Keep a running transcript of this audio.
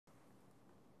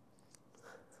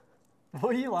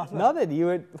What are you laughing at? Nothing. You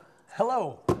would.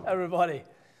 Hello, everybody.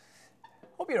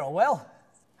 Hope you're all well.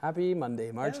 Happy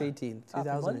Monday, March Yeah. 18th, Happy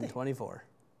Monday. 2024.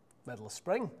 Middle of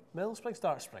spring. Middle of spring,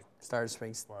 start of spring. Start of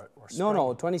spring. Or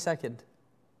No, spring. 22nd.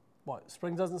 What,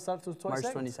 spring doesn't start till 22nd? March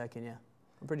 22nd, yeah.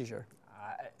 I'm pretty sure.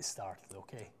 It started,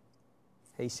 okay.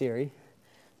 Hey Siri,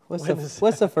 what's When the is-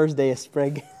 what's the first day of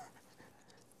spring?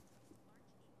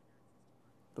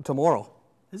 Tomorrow.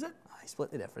 Is it? I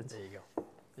split the difference. There you go.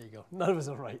 There you go. None of us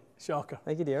are right. Shocker.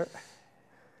 Thank you, dear.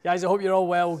 Guys, I hope you're all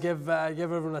well. Give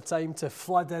everyone a time to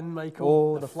flood in, Michael.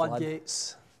 Oh, the the flood.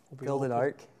 floodgates. will be Build an open.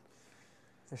 ark.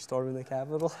 They're storming the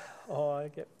Capitol. Oh, I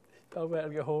better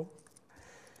get home.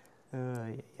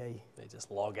 Yay. They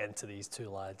just log into these two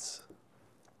lads.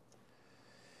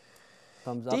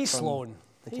 Thumbs up D. from Sloan.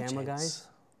 the Hey, camera gents. guys.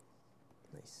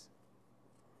 Nice.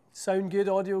 Sound good,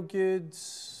 audio good,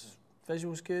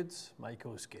 visuals good,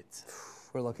 Michael's good.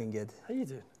 We're looking good. How you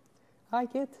doing? Hi,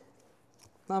 kid.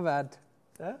 Not bad.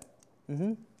 Yeah?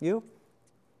 You?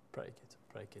 Pretty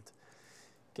good.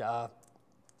 Got a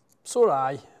sore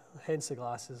eye, hence the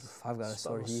glasses. I've got a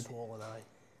sore Bit of head. swollen eye.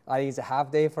 I think it's a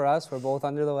half day for us. We're both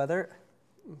under the weather.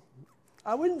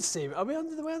 I wouldn't say, are we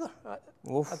under the weather? I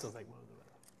Oof. don't think we're under the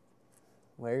weather.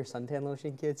 Wear your suntan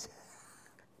lotion, kids.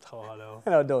 Oh, no.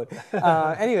 No, don't.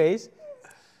 Anyways,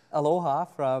 aloha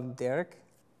from Derek.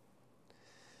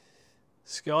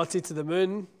 Scotty to the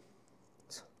moon.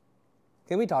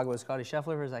 Can we talk about Scotty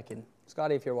Scheffler for a second?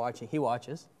 Scotty, if you're watching, he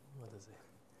watches. What is he?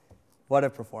 What a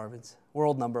performance.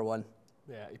 World number one.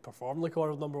 Yeah, he performed like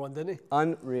world number one, didn't he?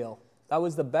 Unreal. That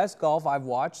was the best golf I've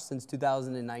watched since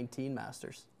 2019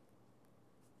 Masters.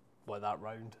 What, that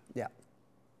round? Yeah.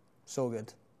 So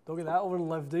good. Don't get that over and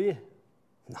live, do you?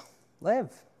 No.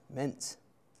 Live. Mint.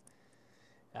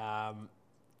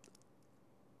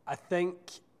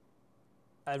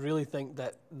 I really think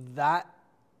that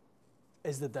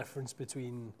is the difference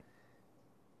between.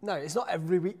 No, it's not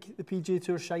every week the PGA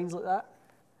Tour shines like that.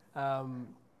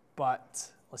 But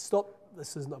let's stop.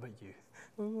 This isn't about you.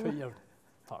 Put your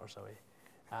putters away.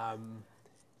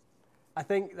 I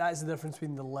think that's the difference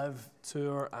between the Live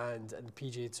Tour and the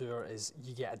PGA Tour is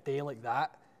you get a day like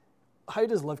that. How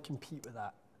does Live compete with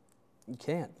that? You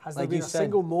can't. Has like there you been a said,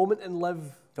 single moment in Live?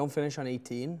 don't finish on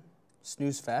 18.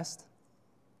 Snooze fest.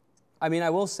 I mean, I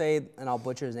will say, and I'll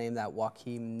butcher his name, that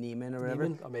Joaquin Neiman or whatever.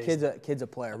 Neiman? Amazing. Kid's a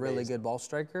player, really Amazing. good ball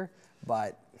striker,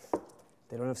 but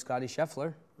they don't have Scotty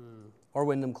Scheffler or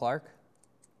Wyndham Clark.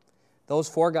 Those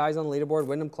four guys on the leaderboard,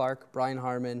 Wyndham Clark, Brian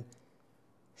Harman,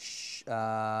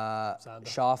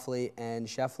 Schauffele, and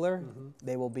Scheffler,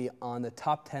 they will be on the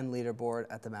top 10 leaderboard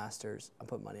at the Masters. I'll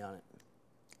put money on it.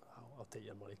 I'll take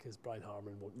your money because Brian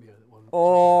Harman won't be at one.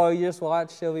 Oh, you just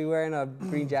watch. He'll be wearing a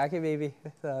green jacket, maybe,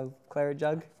 with a claret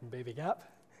jug. From Baby Gap.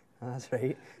 That's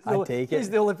right. No, I'd take He's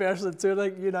it. the only person that tour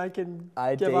like you and I can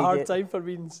I'd give a take hard it. time for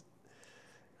being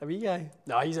a wee guy.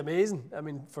 No, he's amazing. I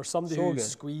mean, for somebody So who good.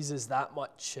 squeezes that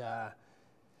much out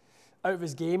of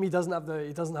his game, he doesn't have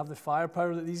the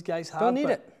firepower that these guys have. Don't need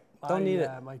but it. Don't need it.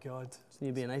 My God, Just need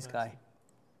to be a nice guy.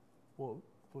 what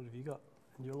have you got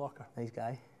in your locker? Nice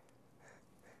guy.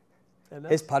 In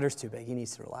His this? putter's too big. He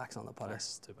needs to relax on the putter.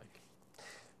 That's too big.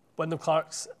 Wyndham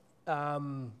Clark's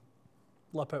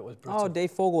lip out was brutal. Oh,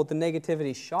 Dave Fogel with the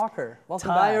negativity. Shocker. Welcome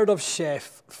Tired back. of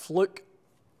Chef. Fluke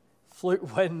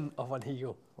win of an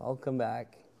eagle. Welcome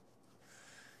back.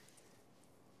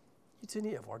 You two need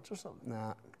to have words or something.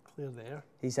 Nah. Clear the air.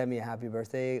 He sent me a happy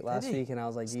birthday last he? week, and I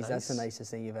was like, That's geez, that's the nice.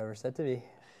 nicest thing you've ever said to me.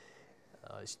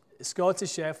 Scotty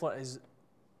Scheffler is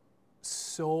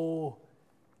so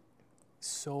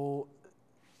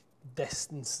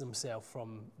distanced himself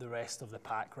from the rest of the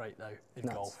pack right now in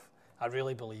Nuts. golf. I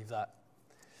really believe that.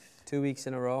 2 weeks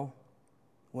in a row,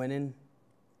 winning.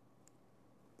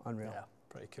 Unreal. Yeah,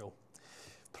 pretty cool.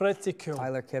 Pretty cool.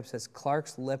 Tyler Kipp says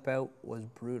Clark's lip out was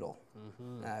brutal.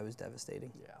 It was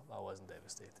devastating. Yeah, I wasn't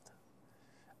devastated.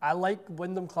 I like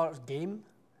Wyndham Clark's game.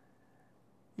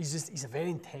 He's a very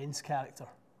intense character.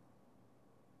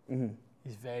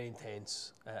 He's very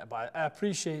intense. But I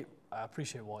appreciate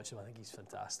watching him. I think he's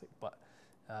fantastic. But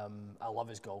I love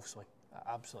his golf swing.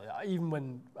 Absolutely. Even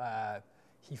when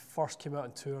he first came out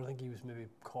on tour, I think he was maybe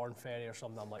Corn Ferry or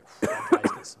something. I'm like, that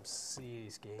guy's got some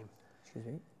serious game. Excuse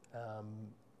me.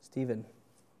 Stephen,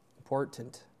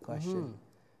 important question.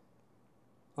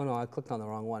 Oh no, I clicked on the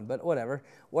wrong one, but whatever.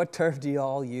 What turf do you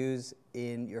all use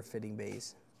in your fitting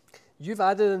bays? You've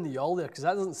added in the y'all there because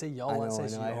that doesn't say y'all. I That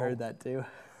says know, I y'all. heard that too.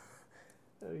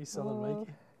 Oh, you Southern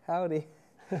Mikey. Howdy.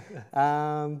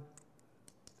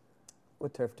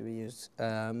 What turf do we use?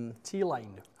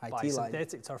 T-Line Hi, by T-Line.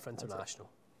 Synthetic Turf International.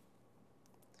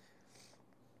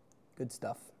 Good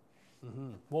stuff.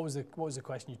 What was the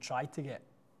question you tried to get?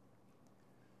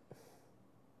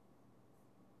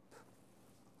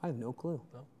 I have no clue.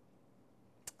 No.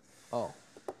 Oh.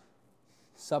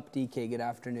 Sup, DK, good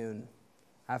afternoon.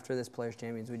 After this Players'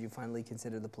 Champions, would you finally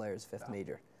consider the Players' fifth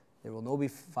major? There will no be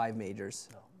 5 majors.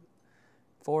 No.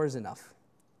 4 is enough.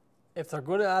 If they're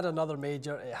going to add another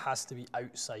major, it has to be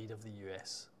outside of the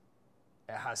US.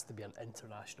 It has to be an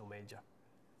international major.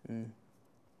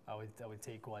 I would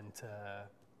take one to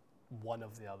one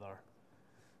of the other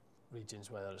regions,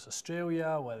 whether it's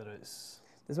Australia, whether it's...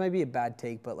 This might be a bad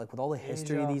take, but like with all the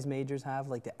history Asia. these majors have,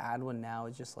 like to add one now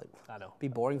is just like I know. be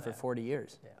boring for 40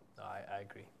 years. Yeah, no, I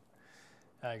agree.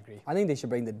 I agree. I think they should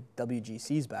bring the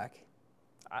WGCs back.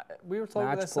 We were talking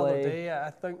about Match this the other play. day. I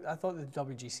thought the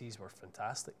WGCs were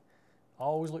fantastic. I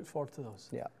always looked forward to those.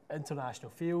 Yeah.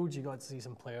 International fields, you got to see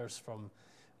some players from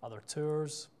other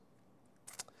tours.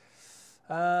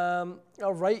 All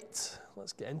right,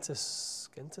 let's get into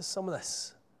some of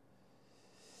this.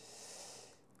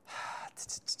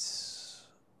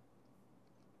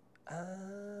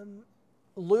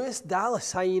 Lewis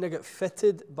Dallas Hyena got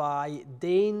fitted by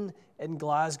Dane in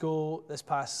Glasgow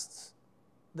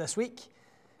this week.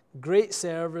 Great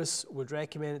service, would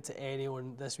recommend it to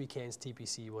anyone. This weekend's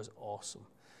TPC was awesome.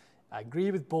 I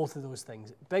agree with both of those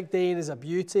things. Big Dane is a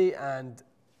beauty and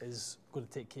is going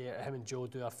to take care, him and Joe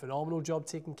do a phenomenal job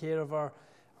taking care of our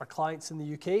clients in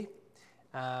the UK.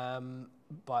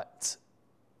 But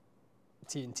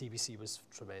TPC was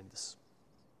tremendous.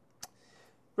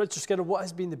 Richard Skinner, what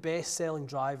has been the best-selling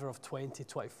driver of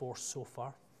 2024 so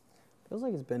far? Feels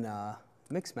like it's been a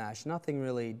mix mash. Nothing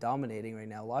really dominating right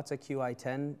now. Lots of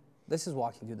QI10. This is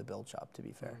walking through the build shop, to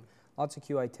be fair. Lots of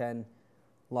QI10,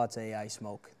 lots of AI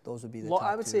smoke. Those would be the top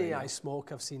I would two say right AI now.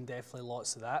 smoke. I've seen definitely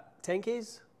lots of that.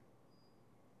 10Ks?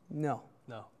 No,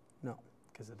 No, no.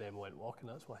 because the demo went walking,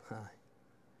 that's why.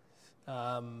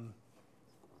 Aye.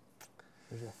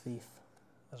 There's a thief.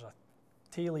 There's a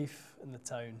tea leaf in the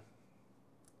town.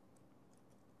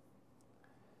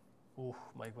 Oh,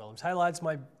 Mike Williams. Hi lads,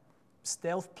 my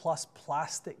Stealth Plus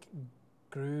plastic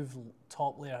groove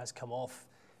top layer has come off.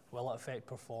 Will it affect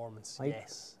performance? Mike,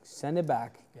 yes. send it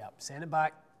back. Yeah, send it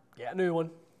back. Get a new one.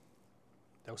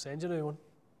 They'll send you a new one.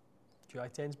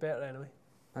 QI10's better anyway.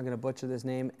 I'm going to butcher this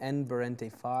name. N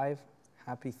Berente 5.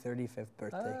 Happy 35th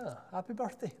birthday. Happy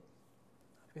birthday.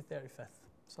 Happy 35th.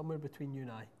 Somewhere between you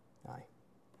and I. Aye.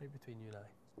 Right between you and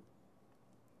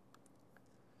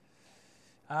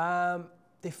I.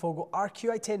 Defogo, are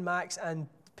QI10 Max and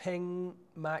Ping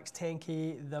Max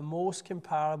 10K the most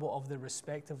comparable of the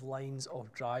respective lines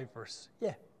of drivers?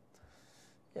 Yeah.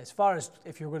 Yeah, as far as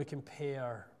if you're going to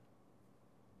compare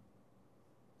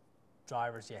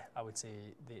drivers, yeah, I would say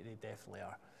they definitely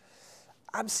are.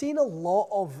 I'm seeing a lot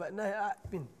of, now,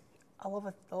 I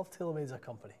love TaylorMade as a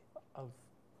company. I've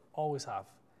always have.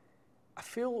 I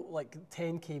feel like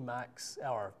 10K Max,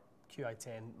 or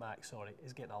QI10 Max, sorry,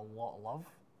 is getting a lot of love.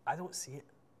 I don't see it.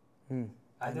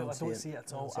 I don't see it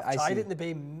at all. I've tried it in the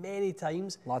bay many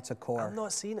times. Lots of core. I'm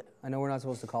not seeing it. I know we're not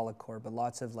supposed to call it core, but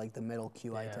lots of like the middle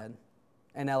QI10.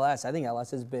 And LS. I think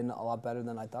LS has been a lot better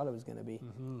than I thought it was going to be.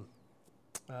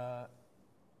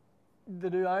 The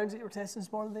new irons that you were testing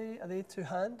this morning, are they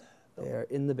two-hand? They're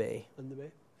in the bay. In the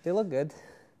bay? They look good.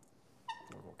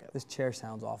 Okay. This chair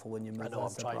sounds awful when you move. I know, I'm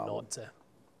That's the trying problem. not to.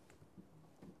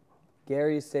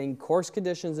 Gary is saying course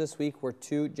conditions this week were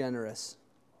too generous.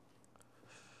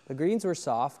 The greens were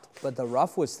soft, but the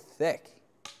rough was thick.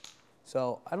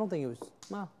 So I don't think it was,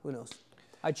 well, who knows?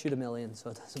 I'd shoot a million,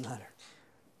 so it doesn't matter.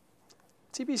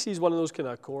 TPC is one of those kind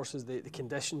of courses, the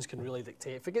conditions can really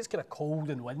dictate. If it gets kind of cold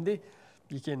and windy,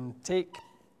 you can take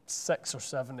 6 or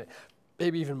 7,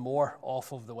 maybe even more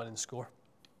off of the winning score.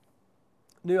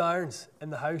 New irons in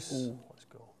the house. Ooh. Let's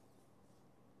go.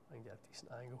 I can get a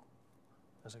decent angle.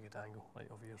 There's a good angle right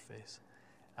over your face.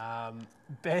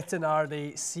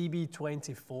 Bettinardi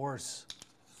CB24s.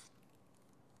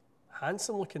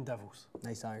 Handsome looking devils.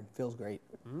 Nice iron. Feels great.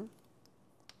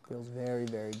 Feels very,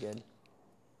 very good.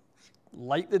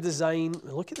 Like the design.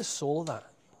 Look at the sole of that.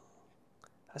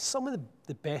 That's some of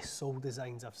the best sole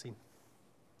designs I've seen.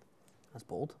 That's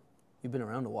bold. You've been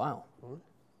around a while. Old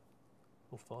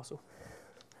fossil.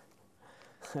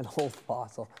 An old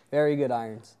fossil. Very good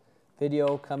irons.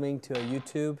 Video coming to a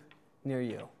YouTube near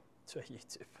you. To a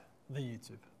YouTube. The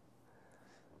YouTube.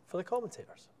 For the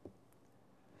commentators.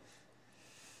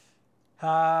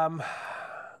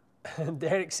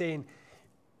 Derek saying,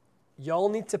 y'all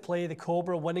need to play the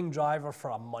Cobra winning driver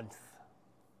for a month.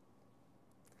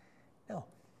 No.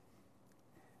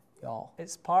 Y'all.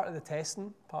 It's part of the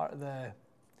testing, it's part of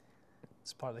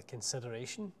the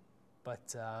consideration,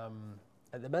 but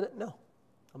at the minute, no.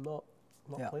 I'm not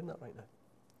Yeah. playing that right now.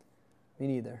 Me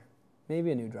neither.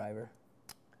 Maybe a new driver.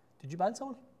 Did you ban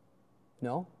someone?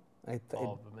 No? A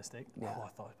mistake. Yeah. Oh, I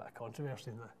thought it was a bit of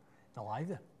controversy in the live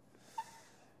there.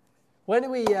 When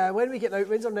do we get out?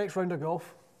 When's our next round of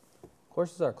golf?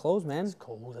 Courses are closed, man. It's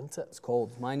cold, isn't it? It's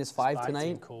cold. -5 bad tonight,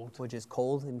 being cold. which is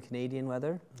cold in Canadian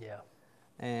weather. Yeah.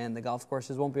 And the golf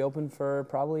courses won't be open for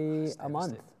probably It's a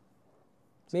month. devastating.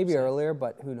 Maybe upsetting. earlier,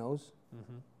 but who knows?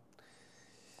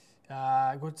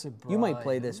 Go to You might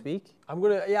play Brian. this week.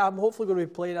 I'm hopefully going to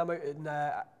be playing. I'm out in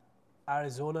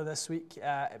Arizona this week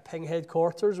at Ping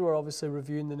headquarters. We're obviously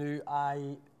reviewing the new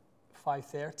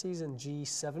I530s and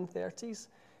G730s.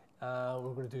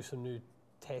 We're going to do some new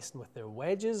testing with their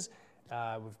wedges.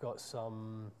 We've got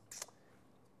some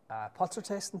putter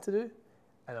testing to do,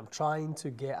 and I'm trying to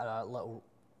get a little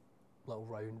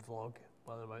round vlog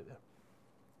while I'm out there.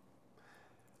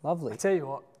 Lovely. I tell you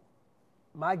what,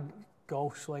 my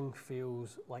golf swing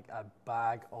feels like a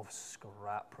bag of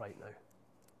scrap right now.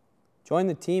 Join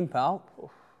the team, pal.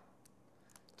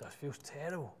 That feels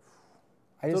terrible.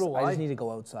 I Don't know just why. need to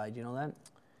go outside, you know that?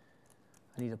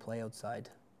 I need to play outside.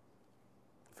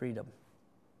 Freedom.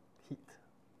 Heat.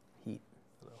 Heat.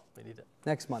 I know, we need it.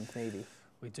 Next month, maybe.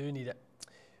 We do need it.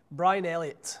 Brian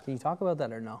Elliott. Can you talk about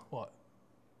that or no? What?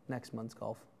 Next month's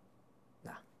golf.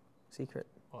 Nah. Secret.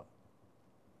 What?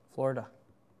 Florida.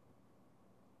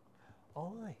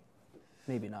 Oh, aye.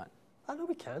 Maybe not. I know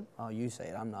we can. Oh, you say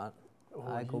it. I'm not. Oh,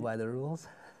 I go by the rules.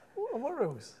 What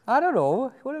rules? I don't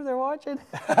know. What if they're watching?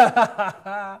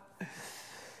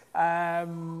 Oh, I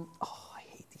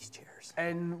hate these chairs.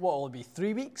 In what will it be?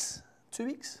 3 weeks? 2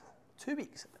 weeks? 2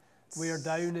 weeks. We are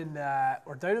down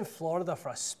in Florida for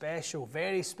a special,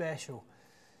 very special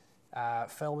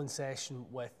filming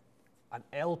session with an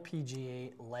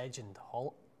LPGA legend.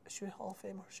 Is she a Hall of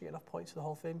Famer? Is she get enough points for the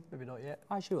Hall of Fame? Maybe not yet.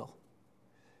 Ah, she will.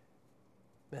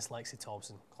 Miss Lexi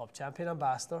Thompson, club champion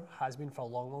ambassador, has been for a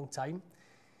long, long time.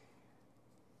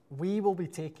 We will be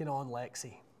taking on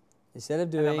Lexi Instead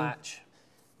of in a doing, match.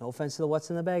 no offense to the what's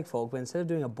in the bag folk, but instead of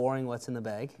doing a boring what's in the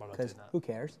bag, We're not because doing that. who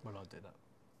cares? We're not doing that.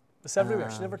 It's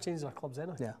everywhere. She never changes her clubs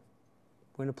anyway. Yeah.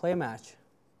 We're going to play a match.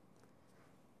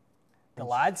 The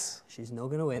lads, She's no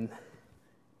going to win.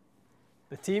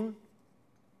 the team,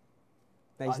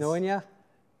 Nice Us. knowing ya.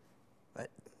 But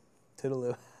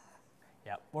toodaloo.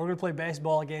 yeah, we're going to play best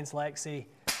ball against Lexi.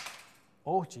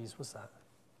 Oh, geez, what's that?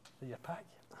 Is that your pack?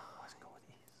 Oh, let's go with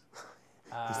these.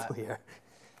 He's still here.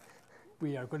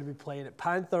 We are going to be playing at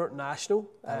Panther National.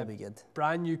 That'll be good.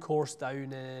 Brand new course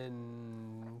down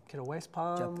in kind of West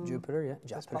Palm. Jupiter, yeah. West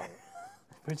Jupiter. Palm.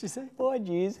 What'd you say? Oh,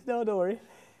 jeez. No, don't worry.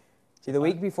 See, the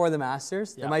week before the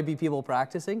Masters, Yeah. there might be people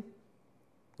practicing.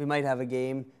 We might have a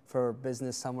game for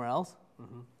business somewhere else.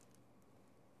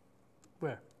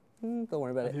 Where? Don't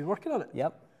worry about Have it. you been working on it?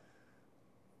 Yep.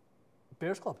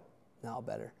 Bears Club. No,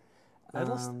 better.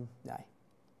 Medalist? Aye.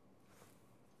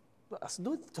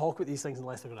 Don't talk about these things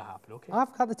unless they're going to happen, okay?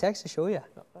 I've got the text to show you.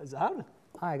 Is it happening?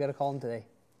 Hi, I got to call him today.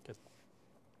 Good.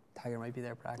 Tiger might be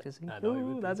there practicing. I know he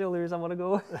would be. That's the only reason I want to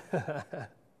go.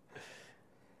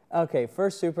 Okay,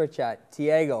 first super chat.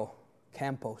 Tiago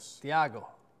Campos. Tiago.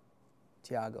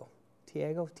 Tiago.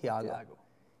 Tiago.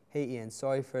 Hey, Ian,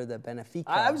 sorry for the Benfica.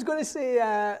 I was going to say,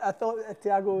 I thought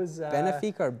Tiago was...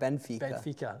 Benfica or Benfica?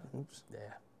 Benfica. Oops. Yeah.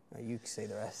 You can say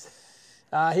the rest.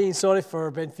 Hey, sorry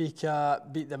for Benfica.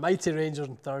 Beat the mighty Rangers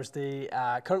on Thursday.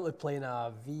 Currently playing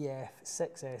a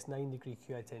VF6S 9-degree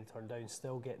QI10 turn down.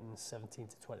 Still getting 17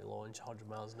 to 20 launch, 100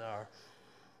 miles an hour.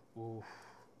 Oof.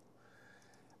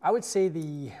 I would say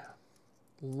the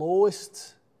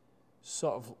lowest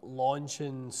sort of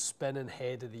launching, spinning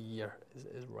head of the year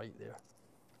is right there.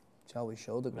 Shall we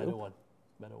show the group? Middle one.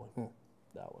 That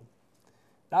one.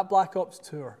 That Black Ops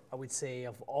Tour, I would say,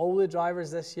 of all the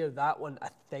drivers this year, that one I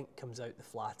think comes out the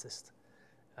flattest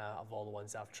of all the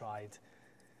ones I've tried.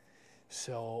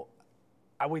 So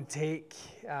I would take,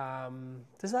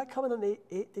 does that come in an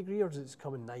 8 degree or does it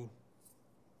come in 9?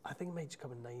 I think it might just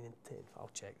come in 9 and 10.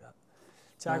 I'll check that.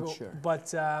 Not sure. But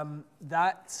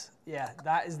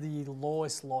that is the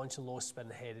lowest launch and lowest spin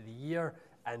head of the year.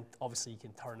 And obviously you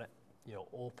can turn it,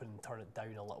 open, turn it down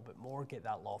a little bit more, get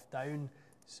that loft down.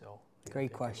 So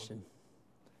Great question.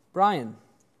 Brian.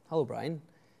 Hello, Brian.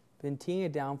 Been teeing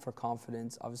it down for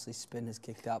confidence. Obviously, spin has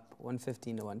kicked up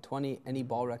 115 to 120. Any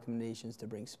ball recommendations to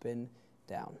bring spin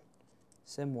down?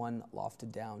 Sim 1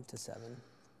 lofted down to 7.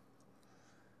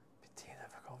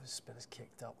 Spin is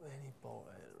kicked up. Any ball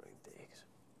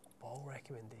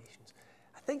recommendations.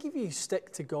 I think if you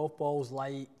stick to golf balls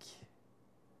I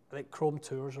think Chrome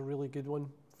Tour is a really good one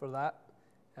for that.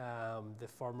 The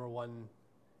firmer one,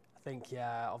 I think,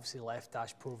 obviously Left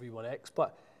Dash Pro V1X.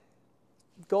 But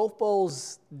golf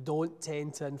balls don't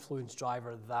tend to influence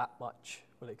driver that much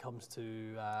when it comes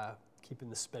to keeping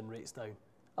the spin rates down.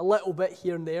 A little bit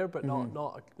here and there, but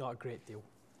not a great deal.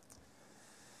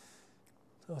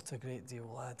 Not a great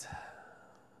deal, lad.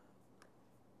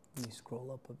 Let me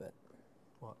scroll up a bit.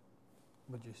 What?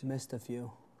 What'd you say? Missed a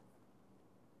few.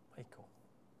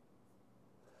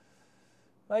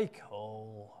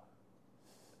 Michael.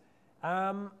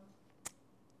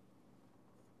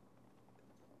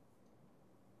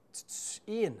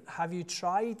 Ian, have you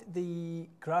tried the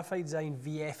Graphite Design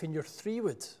VF in your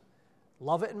 3-wood?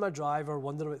 Love it in my driver,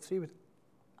 wonder about 3-wood.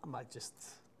 I might just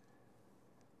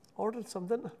ordered some,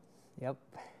 didn't I? Yep.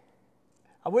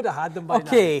 I would have had them by now.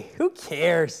 Okay, who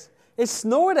cares? It's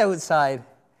snowing outside.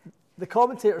 The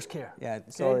commentators care. Yeah,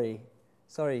 okay?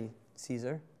 Sorry,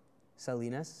 Caesar.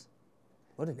 Salinas.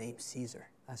 What a name, Caesar.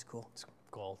 That's cool. It's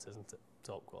quality, isn't it?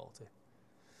 Top quality.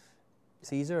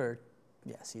 Caesar or,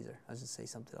 yeah, Caesar. I was going to say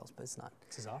something else, but it's not.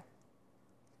 Cesar?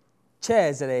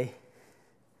 Cesare.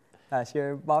 That's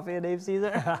your mafia name,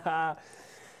 Caesar?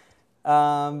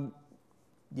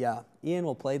 Yeah, Ian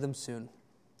will play them soon.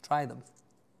 Try them.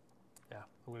 Yeah,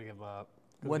 I'm going to give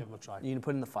them a try. You going to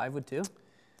put in the 5-wood too?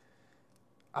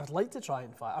 I'd like to try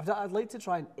in 5. I'd like to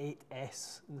try an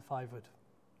 8S in the 5-wood.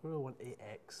 I really want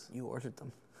 8X. You ordered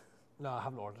them. No, I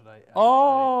haven't ordered it.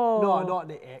 Oh! No, not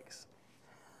an 8X.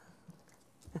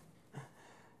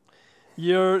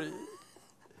 You're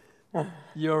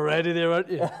ready there, aren't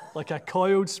you? Like a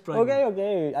coiled spring.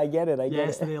 Okay, I get it,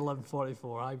 Yesterday,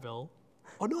 11:44. Hi, Bill.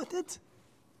 Oh, no, I did.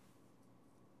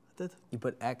 You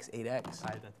put X, 8X?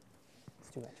 I did. It's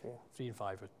too much for you. 3 and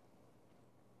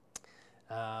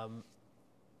 5-wood.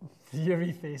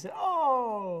 Theory face it.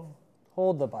 Oh!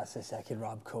 Hold the bus a second,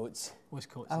 Rob Coates. What's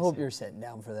Coates? I hope you're sitting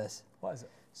down for this. What is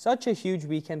it? Such a huge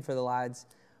weekend for the lads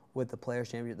with the Players'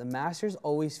 Championship. The Masters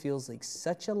always feels like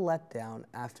such a letdown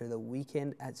after the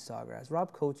weekend at Sawgrass.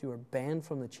 Rob Coates, you are banned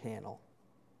from the channel.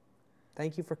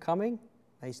 Thank you for coming.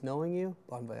 Nice knowing you.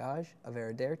 Bon voyage.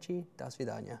 Arrivederci. Da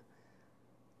svidania.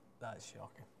 That's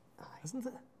shocking. Aye. Isn't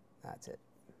it? That's it.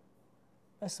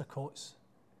 Mr. Coates.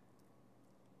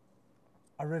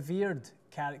 A revered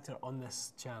character on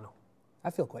this channel. I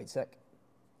feel quite sick.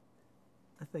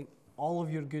 I think all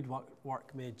of your good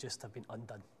work may just have been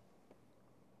undone.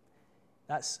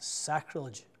 That's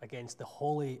sacrilege against the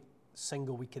holy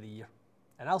single week of the year.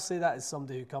 And I'll say that as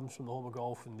somebody who comes from the home of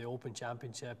golf and the Open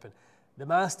Championship, and the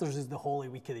Masters is the holy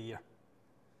week of the year.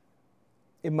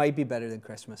 It might be better than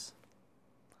Christmas.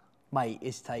 Might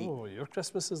is tight. Oh, your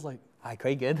Christmas is like... Aye,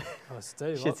 quite good. I was tell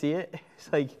you Should what. see it.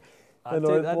 It's like... I'd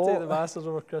take the Masters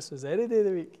over Christmas any day of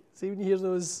the week. See when you hear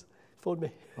those, phone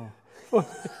me. Oh.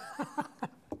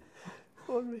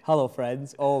 Phone me. Hello,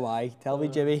 friends. Oh my. Tell me,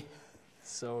 Jimmy.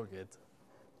 So good.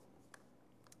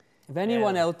 If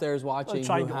anyone out there is watching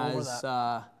try who and get over has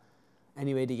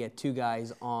any way to get 2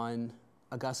 guys on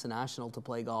Augusta National to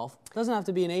play golf, doesn't have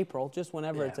to be in April, just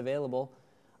whenever it's available,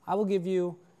 I will give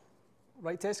you...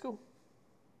 Right, Tesco?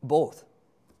 Both.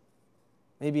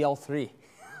 Maybe all 3.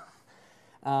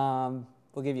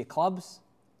 We'll give you clubs.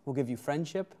 We'll give you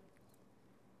friendship.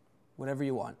 Whatever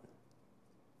you want.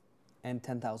 And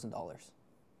 $10,000.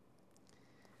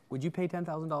 Would you pay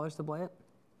 $10,000 to play it?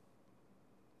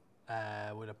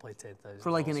 Would I play 10,000?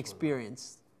 For like an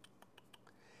experience.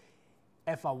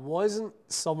 If I wasn't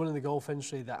someone in the golf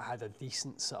industry that had a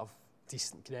decent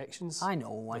connections. I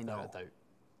know. Without a doubt.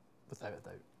 Without a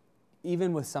doubt.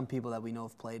 Even with some people that we know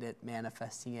have played it,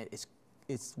 manifesting it,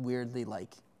 it's weirdly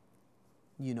like,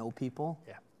 you know, people.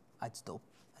 Yeah. I'd still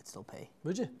pay.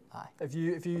 Would you? Aye. If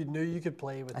you knew you could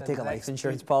play within I'd take the a next life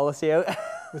insurance policy out.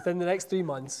 within the next 3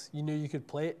 months, you knew you could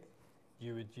play it,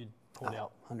 you'd pony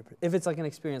up. 100%. If it's like an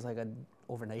experience like an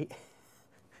overnight,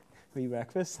 wee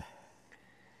breakfast.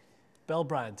 Bill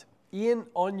Brand. Ian,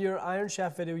 on your Iron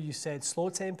Shaft video, you said slow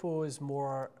tempo is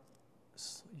more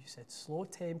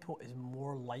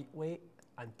lightweight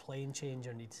and plane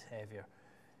changer needs heavier.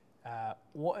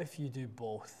 What if you do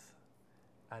both?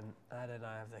 And then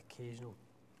I have the occasional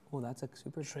Oh, that's a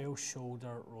super trail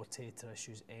shoulder rotator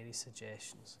issues. Any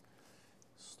suggestions?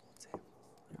 Slow tempo.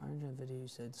 Your Iron Shaft video, you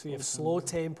said. So you have slow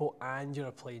tempo and you're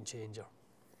a plane changer.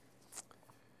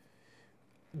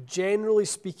 Generally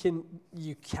speaking,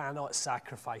 you cannot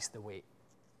sacrifice the weight.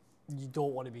 You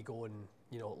don't want to be going,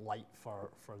 light for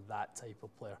that type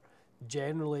of player.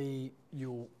 Generally,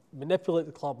 you'll manipulate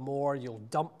the club more, you'll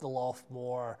dump the loft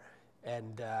more,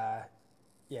 and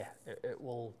it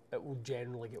will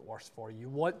generally get worse for you. You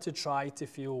want to try to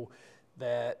feel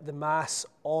the mass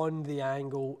on the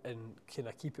angle and kind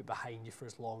of keep it behind you for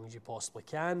as long as you possibly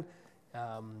can.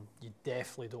 You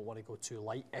definitely don't want to go too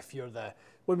light. If you're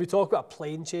when we talk about a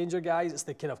plane changer, guys, it's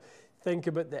the kind of, think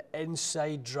about the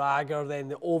inside dragger, then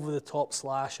the over-the-top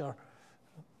slasher.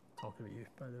 Talking about you,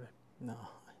 by the way. No,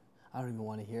 I don't even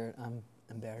want to hear it. I'm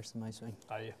embarrassed in my swing.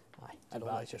 Are you? Aye, I don't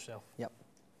like yourself. Yep.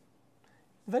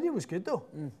 The video was good though.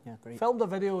 Yeah, great. Filmed a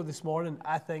video this morning,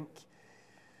 I think,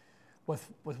 with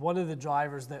one of the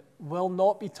drivers that will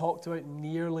not be talked about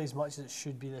nearly as much as it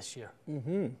should be this year.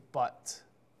 But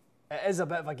it is a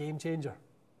bit of a game changer.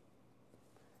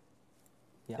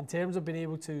 Yeah. In terms of being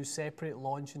able to separate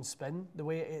launch and spin the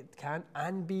way it can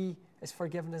and be as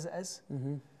forgiving as it is.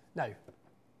 Now,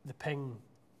 the Ping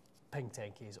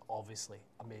 10K is obviously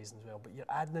amazing as well, but you're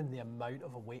adding in the amount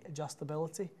of a weight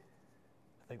adjustability.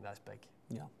 I think that's big.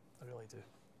 Yeah. I really do.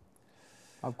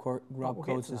 Rob we'll get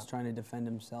Coates to is that. trying to defend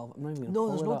himself. I'm not even gonna No, pull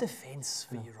there's it no up. defence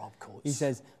for you, Rob Coates. He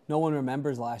says, no one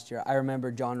remembers last year. I remember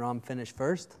John Rahm finished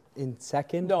first. In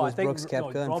second was Brooks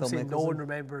Koepka and Rob's Phil saying Mickelson. no one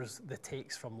remembers the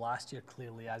takes from last year,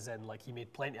 clearly, as in, like, he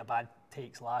made plenty of bad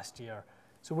takes last year.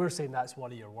 So we're saying that's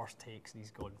one of your worst takes, and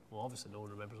he's gone, well, obviously no one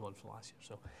remembers one from last year.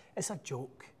 So it's a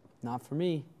joke. Not for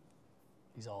me.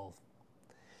 He's all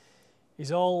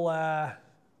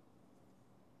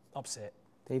upset.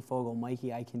 Dave Fogel,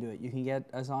 Mikey, I can do it. You can get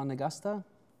us on Augusta?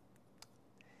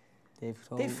 Dave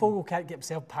Fogel can't get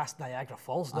himself past Niagara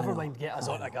Falls. Never know, mind get us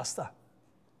I on know. Augusta.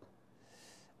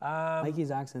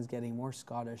 Mikey's accent's getting more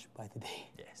Scottish by the day.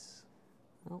 Yes.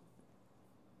 Well.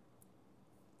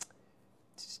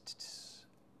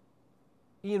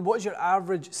 Ian, what is your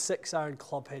average 6-iron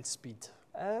club head speed?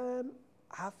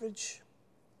 Average?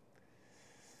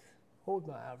 What would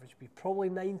my average be? Probably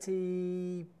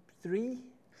 93?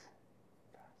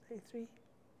 93?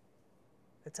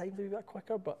 At times maybe a bit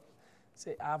quicker, but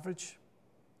say average.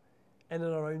 In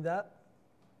and around that.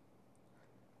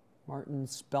 Martin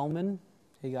Spellman.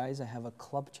 Hey guys, I have a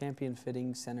club champion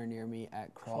fitting center near me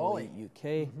at Crawley,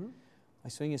 UK. My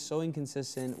swing is so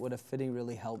inconsistent. Would a fitting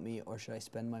really help me, or should I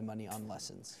spend my money on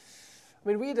lessons? I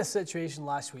mean, we had a situation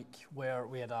last week where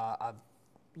we had a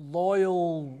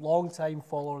loyal, long-time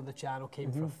follower of the channel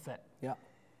came for a fit. Yeah.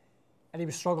 And he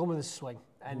was struggling with his swing,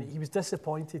 and he was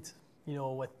disappointed, you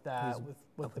know, with the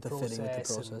process. fitting, with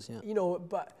the process, and, yeah. You know,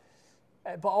 but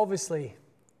obviously,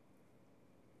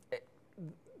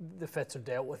 the fitter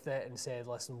dealt with it and said,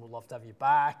 listen, we'd love to have you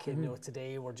back. And, you know,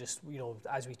 today we're just, you know,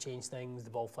 as we change things, the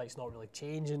ball flight's not really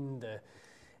changing.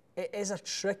 It is a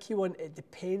tricky one. It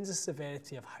depends the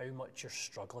severity of how much you're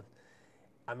struggling.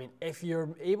 I mean, if you're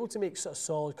able to make sort of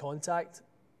solid contact,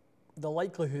 the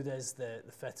likelihood is the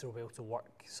fitter will be able to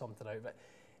work something out of it.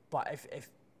 But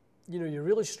if you know, you're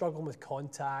really struggling with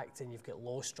contact and you've got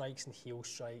low strikes and heel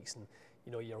strikes and,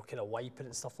 you know, you're kind of wiping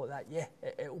and stuff like that, yeah,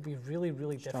 it will be really,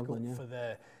 really difficult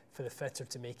for the fitter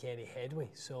to make any headway.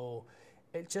 So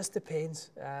it just depends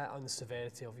on the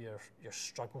severity of your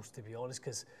struggles, to be honest,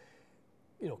 because,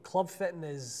 you know, club fitting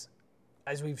is,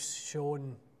 as we've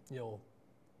shown, you know,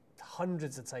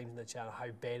 hundreds of times in the channel, how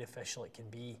beneficial it can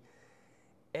be.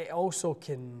 It also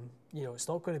can, you know, it's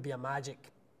not going to be a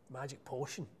magic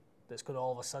potion that's going to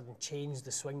all of a sudden change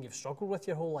the swing you've struggled with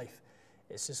your whole life.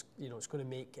 It's just, you know, it's going to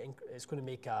make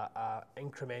a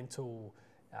incremental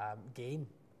gain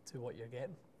to what you're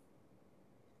getting.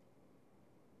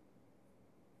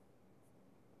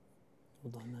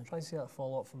 Hold on, Try and see that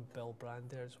follow up from Bill Brand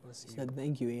there. I just want to see. Said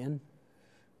thank you, Ian.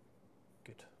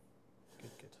 Good.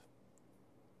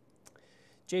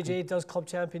 JJ, does Club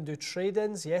Champion do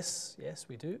trade-ins? Yes,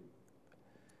 we do.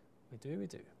 We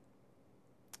do.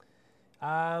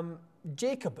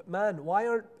 Jacob, man, why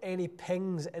aren't any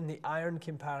pings in the iron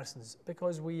comparisons?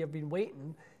 Because we have been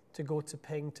waiting to go to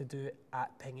Ping to do it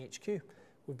at Ping HQ.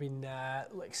 We've been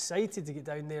excited to get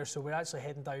down there, so we're actually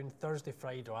heading down Thursday,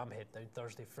 Friday, or I'm heading down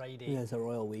Thursday, Friday. Yeah, it's a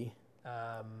royal we.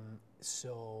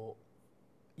 So,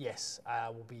 yes,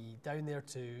 we'll be down there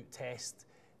to test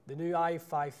the new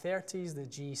i530s, the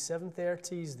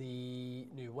G730s, the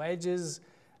new wedges,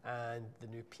 and the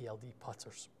new PLD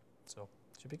putters. So,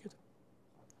 should be good.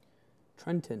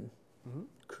 Trenton,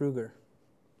 Kruger.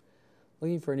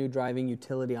 Looking for a new driving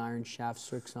utility iron shaft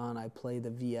Srixon. I play the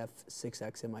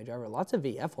VF6X in my driver. Lots of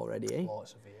VF already, eh?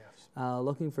 Lots of VFs.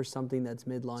 Looking for something that's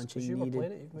mid-launching. You've moved to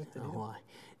Needham.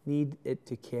 Need it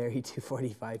to carry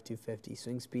 245, 250.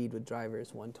 Swing speed with driver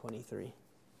is 123.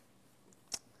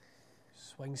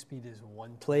 Swing speed is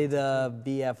 123. Play the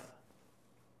VF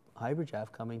hybrid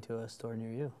shaft coming to a store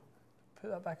near you. Put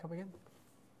that back up again.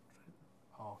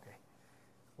 Oh, okay.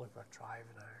 Look for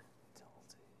driving iron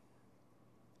utility.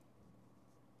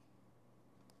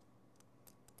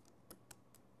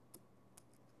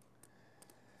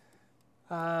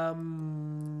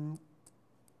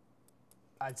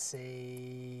 I'd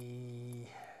say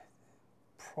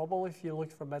probably if you're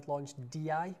looking for mid-launch,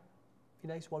 DI, be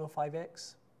nice,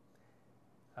 105X.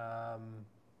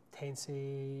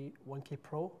 Tensei 1K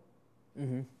Pro,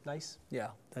 nice. Yeah,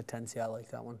 that Tensei, I like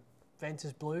that one.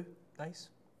 Ventus Blue, nice.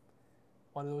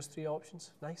 One of those three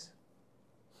options, nice.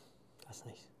 That's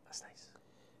nice. That's nice.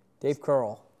 Dave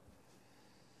Curl.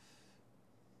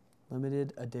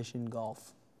 Limited edition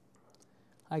golf.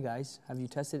 Hi guys, have you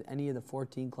tested any of the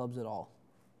 14 clubs at all?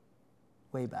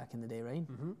 Way back in the day, right?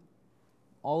 Mm-hmm.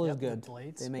 All is Yep, the good.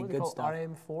 blades. They make What are good called? stuff.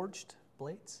 RM forged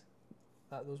blades.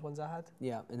 Those ones I had.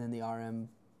 Yeah, and then the RM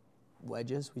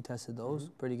wedges, we tested those.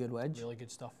 Pretty good wedge. Really good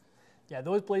stuff. Yeah,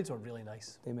 those blades were really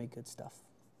nice. They make good stuff.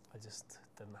 I just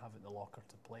didn't have it in the locker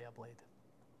to play a blade.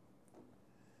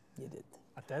 You did.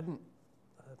 I didn't.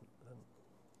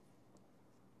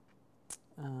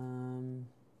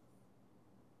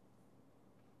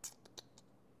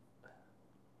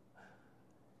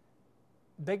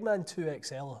 Big Man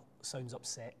 2XL sounds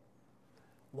upset.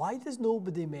 Why does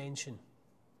nobody mention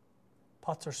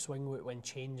putter swing weight when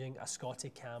changing a Scotty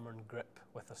Cameron grip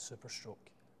with a Super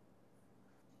Stroke?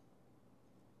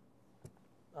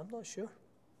 I'm not sure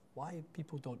why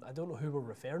people don't. I don't know who we're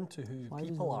referring to, who Why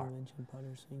people does are. nobody mention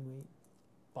putter swing weight?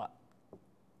 But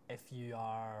if you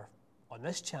are on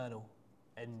this channel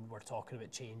and we're talking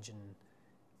about changing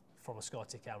from a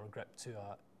Scotty Cameron grip to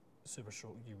a Super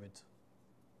Stroke, you would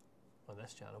on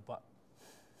this channel. But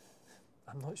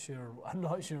I'm not sure. I'm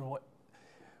not sure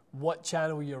what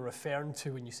channel you're referring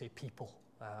to when you say people,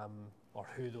 or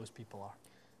who those people are.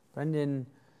 Brendan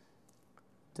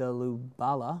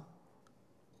Delubala.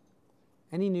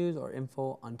 Any news or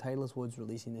info on Titleist Woods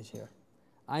releasing this year?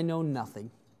 I know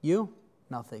nothing. You?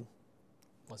 Nothing.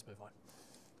 Let's move on.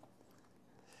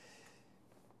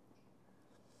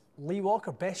 Lee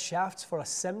Walker, best shafts for a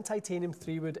Sim Titanium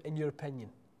 3-wood in your opinion?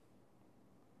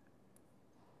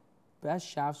 Best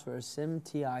shafts for a Sim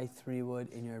TI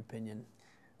 3-wood in your opinion?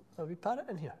 Have we put it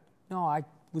in here? No, I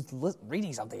was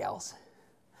reading something else.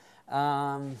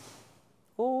 Tensei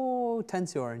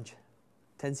Orange.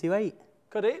 Tensei White.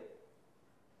 Cody?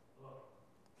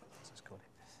 This is Cody.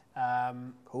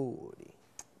 Cody.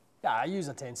 Yeah, I use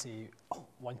a Tensei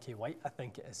 1K White. I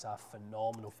think it is a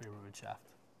phenomenal fairway wood shaft.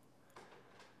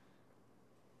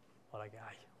 What a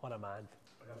guy. What a man.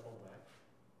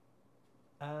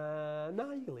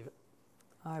 No, you can leave it.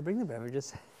 I bring the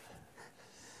beverages.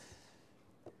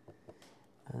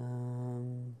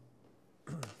 Thank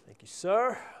you,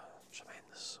 sir.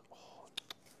 Tremendous.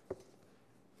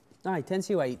 All right,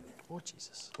 Tensei White. Oh,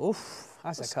 Jesus. Oof,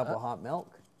 that's What's a cup that? of hot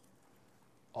milk.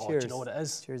 Oh, Cheers. do you know what it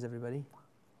is? Cheers, everybody.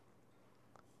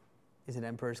 Is it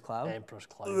Emperor's Cloud? Emperor's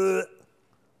Cloud.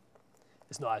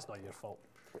 It's not your fault.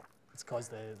 It's because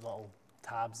the little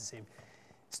tab's the same.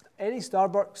 Any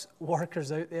Starbucks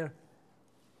workers out there,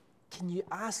 can you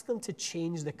ask them to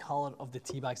change the colour of the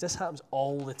tea bags? This happens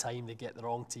all the time. They get the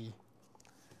wrong tea.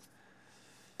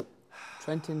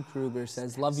 Trenton Kruger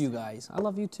says, love you guys. I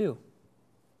love you too.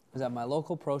 I was at my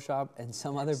local pro shop and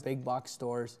some other big box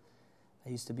stores. I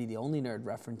used to be the only nerd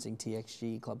referencing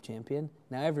TXG Club Champion.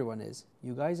 Now everyone is.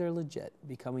 You guys are legit,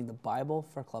 becoming the Bible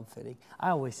for club fitting.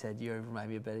 I always said you remind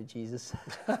me a bit of Jesus.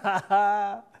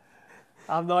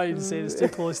 I'm not even saying it's too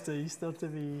close to Easter to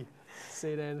be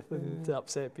saying anything to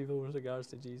upset people with regards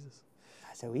to Jesus.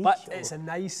 That's a wee But show. it's a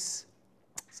nice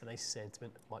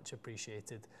sentiment, much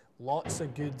appreciated. Lots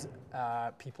of good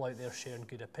people out there sharing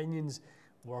good opinions.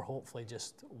 We're hopefully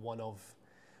just one of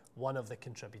the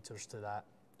contributors to that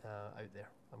out there.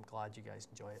 I'm glad you guys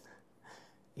enjoy it.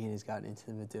 Ian has gotten into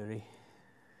the Maduri.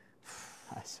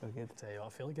 That's so good. Tell you what, I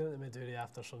feel like getting into the Maduri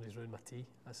after somebody's ruined my tea.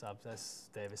 That's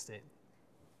devastating.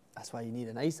 That's why you need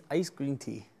a nice iced green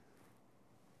tea.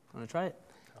 Want to try it?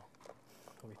 Oh,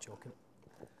 I'll be choking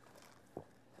it.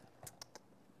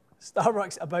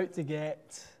 Starbucks about to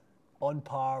get on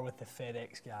par with the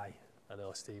FedEx guy. I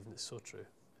know, Stephen, it's so true.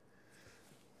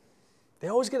 They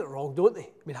always get it wrong, don't they?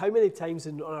 I mean, how many times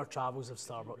on our travels have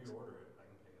Starbucks?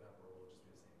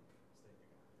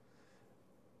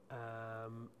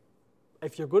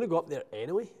 If you're going to go up there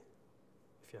anyway,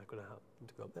 if you're going to have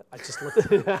to go up there, I just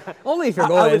literally, Only if you're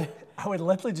going. I would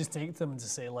literally just take them and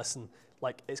just say, listen,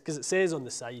 like, it's because it says on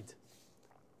the side,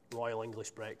 Royal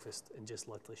English Breakfast, and just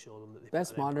literally show them that they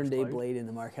Best put an modern day Emperor's Cloud. blade in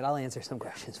the market. I'll answer some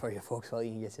questions for you folks while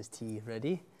Ian gets his tea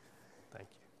ready. Thank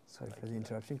you. Sorry for the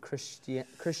interruption.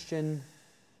 Christian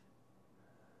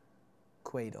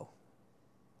Cueto.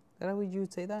 Is that how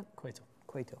you'd say that? Cueto.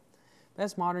 Cueto.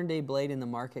 Best modern day blade in the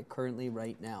market currently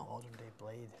right now. Modern day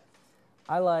blade.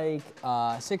 I like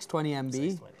 620 MB.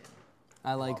 620.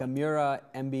 I like a Mura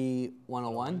MB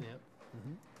 101. Yep.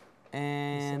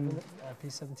 And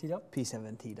P7 teed up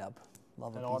P7 T-dub.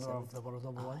 Love a in honor P7. of the world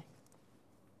number Aye. one.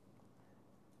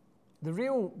 The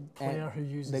real player who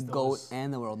uses The those, GOAT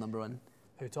and the world number one.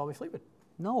 who Tommy Fleetwood.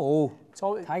 No,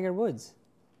 Tommy, Tiger Woods.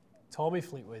 Tommy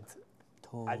Fleetwood.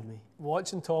 Tommy.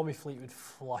 Watching Tommy Fleetwood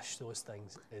flush those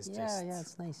things is just. Yeah,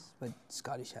 it's nice. But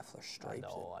Scotty Scheffler I stripes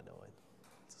know. I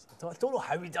don't know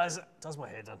how he does it. It does my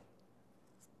head in. it.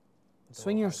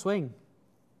 Swing your swing.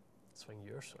 Swing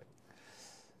your swing.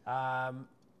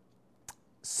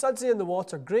 Sudsy in the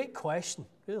water, great question.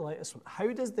 Really like this one. How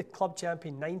does the club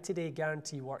champion 90-day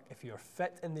guarantee work if you're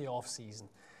fit in the off season?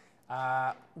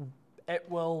 It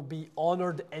will be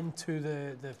honoured into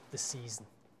the season,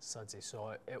 Sudsy.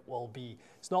 So it will be.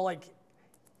 It's not like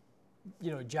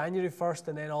January 1st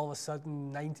and then all of a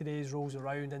sudden 90 days rolls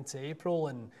around into April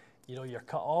and you're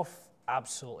cut off.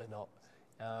 Absolutely not.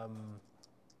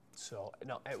 So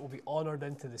no, it will be honoured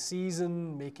into the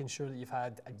season, making sure that you've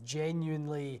had a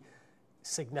genuinely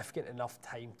significant enough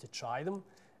time to try them,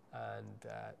 and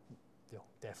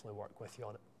definitely work with you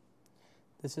on it.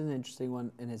 This is an interesting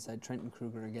one, and it's Trenton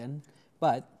Kruger again.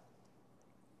 But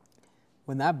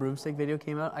when that broomstick video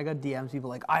came out, I got DMs, people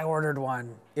like, I ordered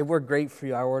one. It worked great for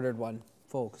you. I ordered one.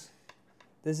 Folks,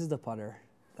 this is the putter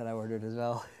that I ordered as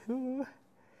well. In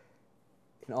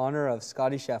honor of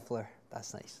Scotty Scheffler.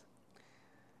 That's nice.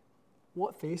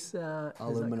 What face is that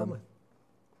Aluminum. coming?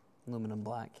 Aluminum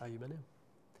black. Aluminum.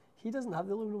 He doesn't have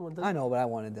the aluminum one, does I he? know, but I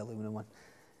wanted the aluminum one.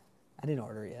 I didn't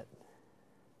order it yet.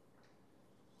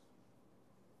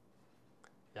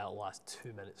 Yeah, it'll last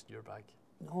 2 minutes in your bag.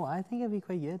 No, I think it'd be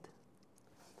quite good.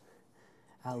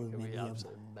 It'll be Aluminium.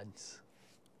 absolutely mince.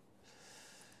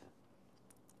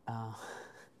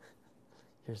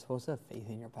 You're supposed to have faith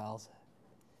in your pals.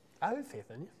 I have faith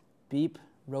in you. Beep,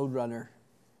 Roadrunner.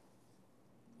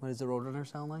 What does the Roadrunner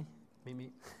sound like? Me.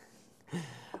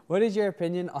 What is your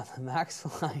opinion on the Max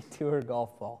Fly Tour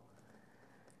golf ball?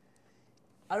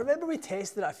 I remember we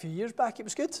tested it a few years back. It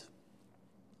was good.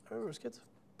 I remember it was good.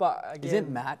 But again, Is it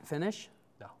matte finish?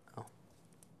 No. Oh.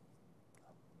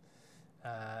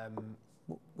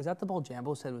 Was that the ball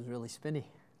Jambo said was really spinny?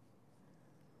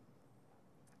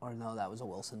 Or no, that was a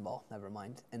Wilson ball. Never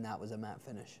mind. And that was a matte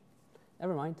finish.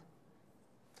 Never mind.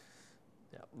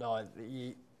 Yeah, no,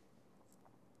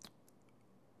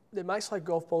 the Max Fly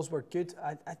golf balls were good.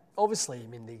 Obviously, I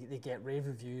mean, they get rave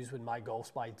reviews when My Golf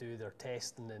Spy do their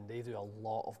testing, and they do a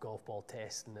lot of golf ball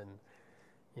testing, and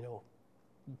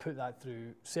put that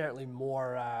through certainly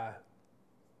more of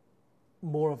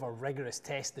a rigorous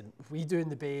testing. We do in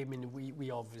the Bay. I mean,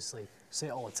 we obviously say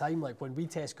it all the time. Like when we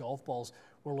test golf balls,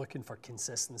 we're looking for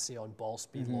consistency on ball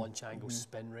speed, launch angle,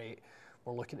 spin rate.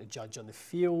 We're looking to judge on the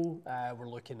feel. We're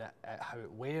looking at how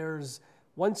it wears.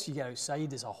 Once you get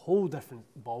outside, it's a whole different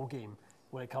ball game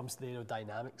when it comes to the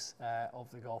aerodynamics of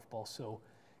the golf ball. So,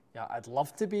 yeah, I'd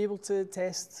love to be able to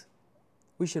test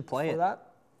We should play for it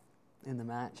that. in the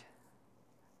match.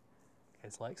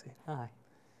 It's Lexi. Aye.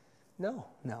 No.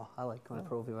 No, I like going to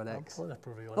Pro V1 I'm X. pulling a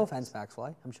Pro V1 No X. offense, Max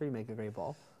Fly. I'm sure you make a great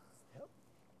ball.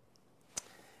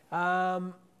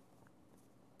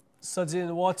 Sudsy in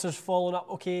the Water's following up.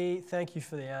 Okay, thank you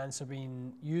for the answer.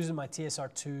 Been using my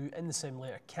TSR2 in the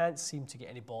simulator. Can't seem to get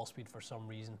any ball speed for some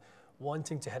reason.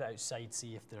 Wanting to hit it outside,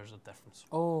 see if there's a difference.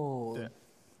 Oh, Yeah.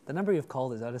 the number you've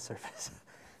called is out of service.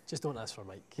 Just don't ask for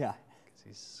Mike. Yeah. Because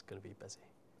he's going to be busy.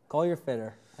 Call your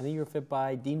fitter. I think you're fit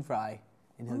by Dean Fry,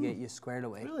 and he'll get you squared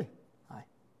away. Really? Aye.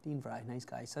 Dean Fry, nice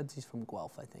guy. Said he's from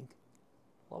Guelph, I think.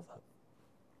 Love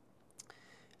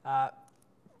that.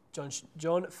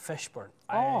 John Fishburne.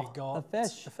 Oh, I got the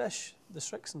fish. The fish. The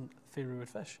Strixon Fairwood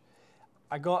fish.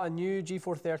 I got a new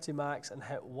G430 Max and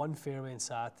hit one fairway on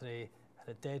Saturday. Had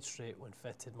a dead straight when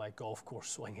fitted. My golf course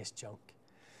swing is junk.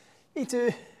 Me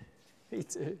too. Me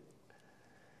too.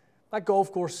 My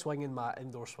golf course swing and my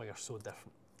indoor swing are so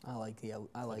different. I like the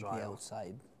driver.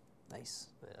 outside. Nice.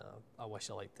 Yeah, I wish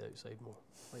I liked the outside more.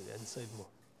 I like the inside more.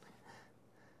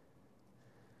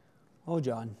 Oh,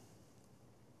 John.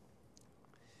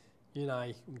 You and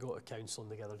I can go to counselling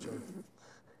together, John.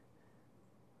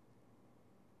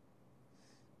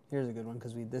 Here's a good one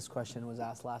because this question was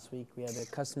asked last week. We had a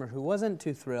customer who wasn't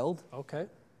too thrilled Okay.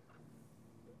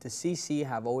 to CC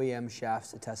have OEM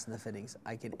shafts to test in the fittings.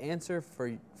 I can answer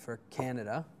for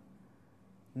Canada.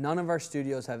 None of our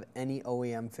studios have any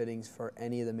OEM fittings for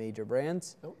any of the major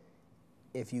brands. Nope.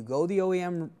 If you go the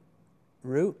OEM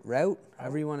route,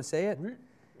 however you want to say it, Oot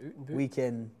and boot. we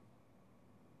can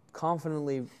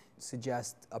confidently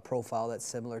suggest a profile that's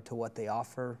similar to what they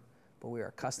offer, but we are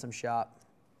a custom shop.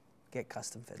 Get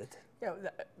custom fitted. Yeah,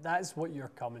 that's what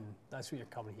you're coming. That's what you're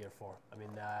coming here for. I mean,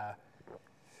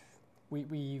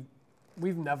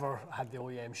 we've never had the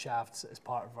OEM shafts as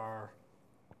part of our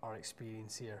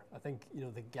experience here. I think, you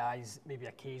know, the guys maybe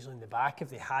occasionally in the back, if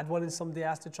they had one and somebody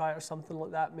asked to try it or something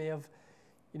like that, may have,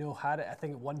 you know, had it. I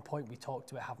think at one point we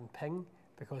talked about having ping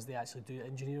because they actually do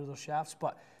engineer those shafts,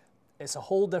 but it's a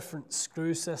whole different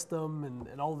screw system,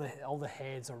 and all the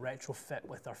heads are retrofit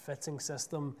with our fitting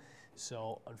system.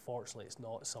 So unfortunately, it's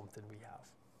not something we have.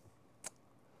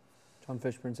 John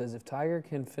Fishburne says, if Tiger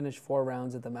can finish 4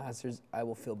 rounds at the Masters, I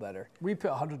will feel better. We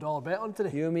put a $100 bet on today.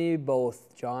 You and me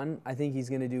both, John. I think he's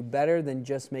going to do better than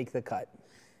just make the cut.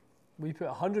 We put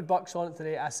 $100 on it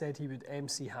today. I said he would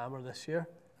MC Hammer this year.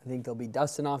 I think they'll be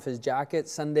dusting off his jacket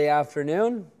Sunday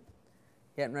afternoon,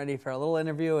 getting ready for a little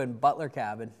interview in Butler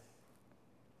Cabin.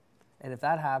 And if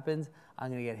that happens,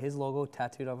 I'm going to get his logo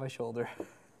tattooed on my shoulder.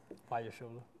 By your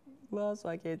shoulder. Well, so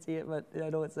I can't see it, but I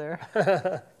know it's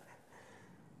there.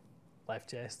 Left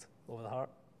chest, over the heart.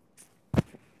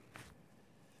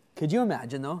 Could you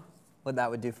imagine, though, what that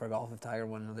would do for golf if Tiger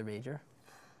won another major?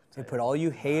 It'd put all you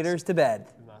haters to bed.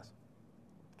 Massive.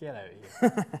 Get out of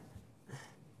here.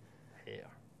 Hater.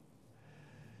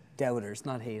 Doubters,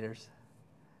 not haters.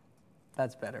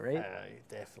 That's better, right?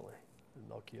 Definitely. It'll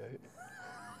knock you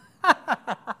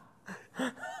out.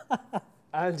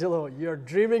 Angelo, you're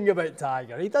dreaming about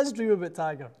Tiger. He does dream about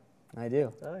Tiger. I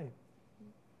do. Aye.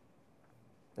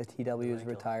 The TW is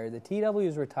retired. The TW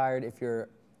is retired if you're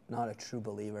not a true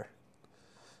believer.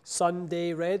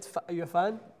 Sunday Red, are you a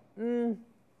fan?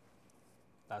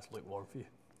 That's lukewarm for you.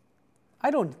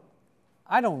 I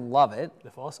don't love it.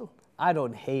 The Fossil? I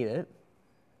don't hate it.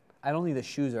 I don't think the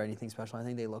shoes are anything special. I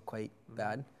think they look quite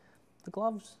bad. The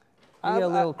gloves, maybe a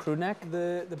little crew neck.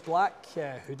 The black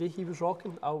hoodie he was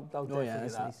rocking, I'll definitely yeah, get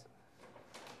that's that. nice.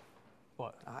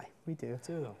 What? Aye, we do.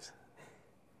 2 of those.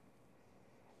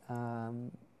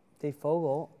 Dave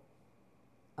Fogel,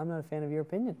 I'm not a fan of your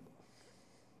opinion.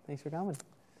 Thanks for coming.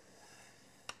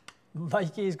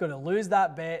 Mikey's going to lose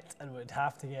that bet and would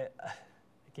have to get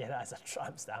it as a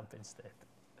tramp stamp instead.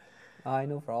 I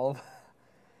know for all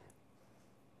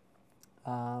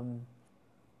of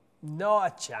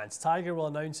Not a chance. Tiger will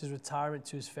announce his retirement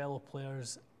to his fellow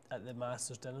players at the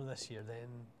Masters dinner this year, then.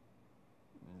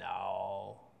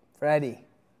 No. Freddie,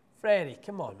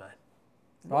 come on, man.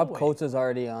 No Rob way. Coates is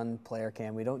already on player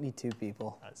cam. We don't need 2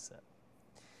 people. That's it.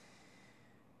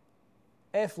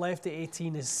 F left at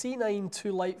 18. Is C9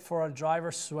 too light for a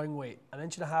driver's swing weight? 1.5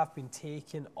 inches been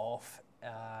taken off.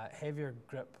 Heavier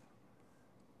grip.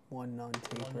 One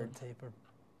non-tapered. One tapered.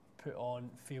 Put on.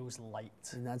 Feels light.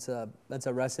 And that's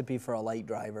a recipe for a light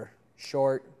driver.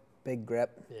 Short, big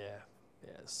grip. Yeah.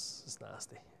 It's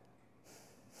nasty.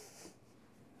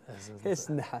 It's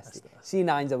nasty.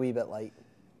 C9's a wee bit light.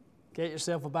 Get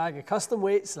yourself a bag of custom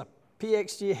weights, a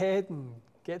PXG head, and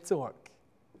get to work.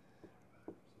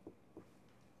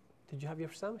 Did you have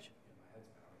your sandwich?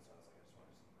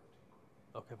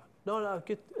 Okay, no,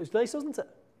 good. It's nice, isn't it?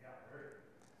 Yeah, I heard.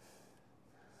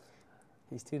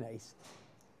 He's too nice.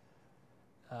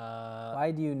 Uh,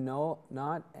 Why do you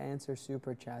not answer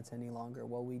super chats any longer?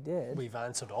 Well, we did. We've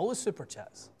answered all the super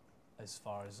chats, as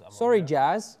far as I'm Sorry, aware.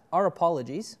 Jazz. Our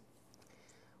apologies.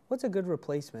 What's a good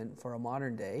replacement for a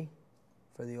modern day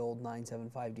for the old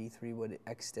 975D3 wood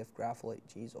X-Stiff Graphite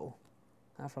Gizo?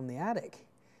 Not from the attic.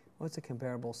 What's a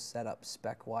comparable setup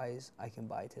spec-wise I can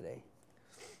buy today?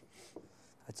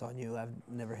 That's on you. I've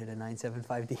never hit a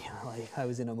 975D in my life. I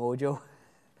was in a Mojo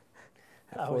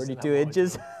at I was in a 42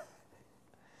 inches. Mojo.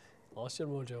 Lost your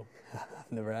mojo.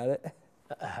 I've never had it.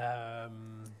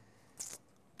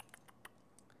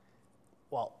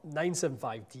 Well,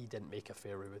 975D didn't make a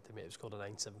fairway with them. It was called a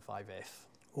 975F.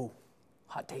 Oh,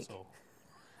 hot take. So,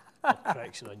 a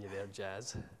correction on you there,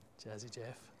 Jazzy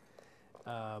Jeff.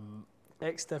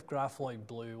 X-Stiff Graphite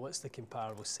Blue, what's the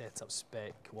comparable setup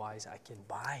spec-wise I can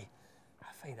buy?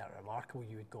 I find that remarkable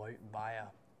you would go out and buy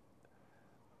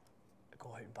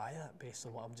that based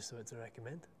on what I'm just about to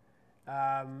recommend.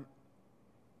 I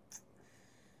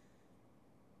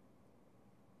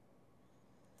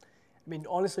mean,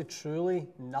 honestly, truly,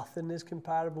 nothing is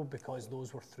comparable because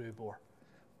those were through bore,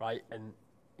 right? And,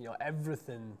 you know,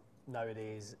 everything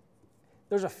nowadays,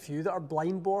 there's a few that are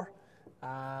blind bore,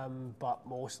 but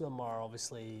most of them are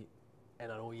obviously in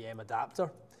an OEM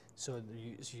adapter. So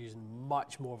it's using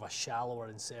much more of a shallower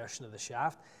insertion of the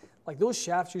shaft. Like those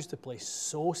shafts used to play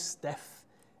so stiff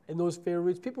in those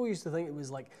fairways. People used to think it was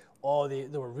like, oh, they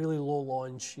were really low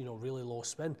launch, you know, really low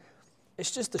spin. It's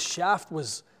just the shaft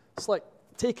was, it's like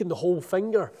taking the whole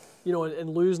finger, you know, and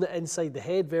losing it inside the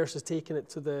head versus taking it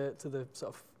to the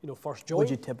sort of, you know, first joint. Would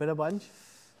you tip it a bunch?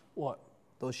 What?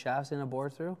 Those shafts in a bore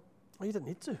through? Oh, you didn't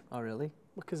need to, Oh, really?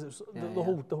 because it's Yeah, the yeah.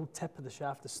 whole tip of the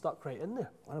shaft is stuck right in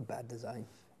there. What a bad design.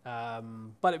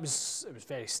 But it was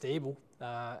very stable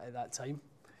at that time.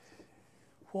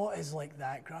 What is like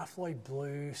that? Graphloid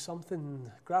Blue,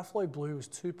 something. Graphloid Blue was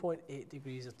 2.8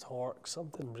 degrees of torque,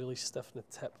 something really stiff in the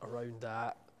tip around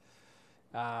that.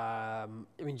 I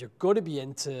mean, you're going to be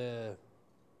into.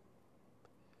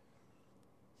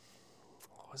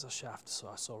 What was a shaft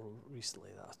I saw recently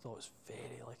that I thought was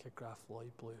very like a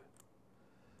Graphloid Blue?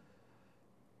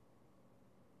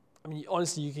 I mean,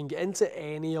 honestly, you can get into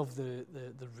any of the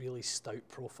really stout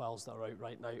profiles that are out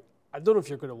right now. I don't know if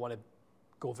you're going to want to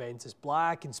go Ventus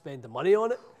Black and spend the money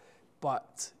on it,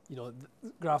 but you know,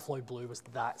 Graphloid Blue was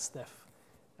that stiff.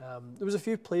 There was a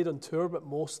few played on tour, but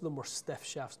most of them were stiff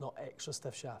shafts, not extra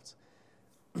stiff shafts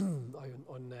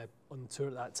on tour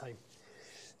at that time.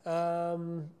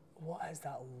 What is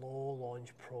that low launch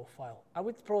profile? I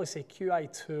would probably say QI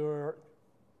Tour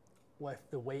with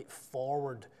the weight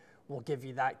forward will give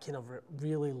you that kind of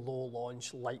really low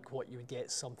launch, like what you would get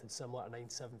something similar to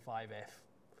 975F.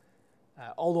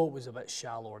 Although it was a bit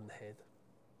shallower in the head.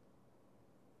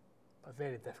 But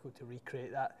very difficult to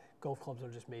recreate that. Golf clubs are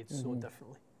just made so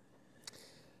differently.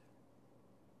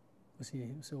 What's the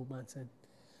old man saying?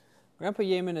 Grandpa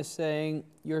Yeaman is saying,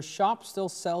 your shop still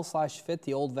sell/fit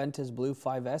the old Ventus Blue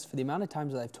 5S? For the amount of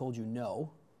times that I've told you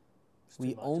no,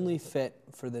 we only fit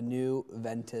for the new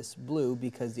Ventus Blue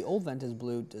because the old Ventus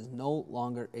Blue does no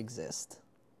longer exist.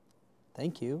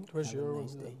 Thank you. Where's your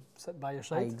nice day. Sit by your I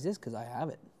side? exist because I have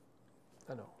it.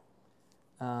 I know.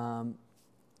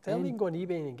 Tell me you can go on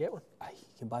eBay and get one.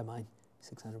 You can buy mine,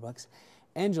 $600.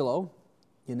 Angelo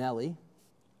Yanelli,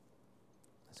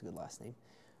 that's a good last name.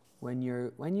 When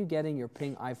you getting your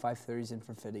Ping i530s in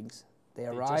for fittings? They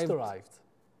just arrived.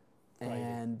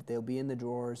 And they'll be in the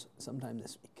drawers sometime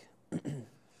this week.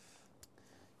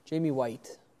 Jamie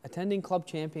White, attending Club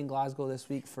Champion Glasgow this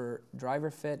week for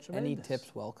driver fit. Tremendous. Any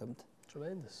tips welcomed?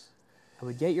 Tremendous. I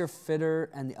would get your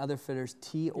fitter and the other fitters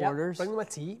tea orders. Bring them a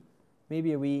tea.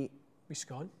 Maybe a wee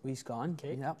scone. wee scone.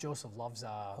 Cake. Yep. Joseph loves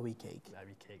A wee cake. a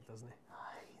wee cake, doesn't he?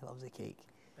 He loves a cake.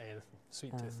 Anything.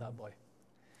 Sweet tooth, that boy.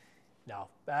 No.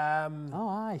 Oh,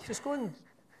 aye. Just go and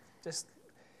just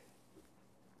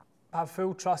have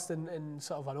full trust in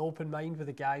sort of an open mind with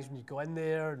the guys when you go in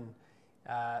there, and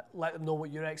let them know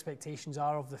what your expectations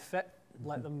are of the fit.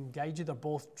 Let them guide you. They're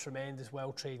both tremendous,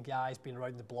 well-trained guys, been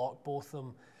around the block, both of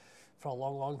them, for a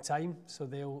long, long time. So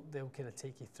they'll kind of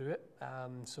take you through it.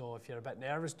 So if you're a bit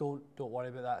nervous, don't worry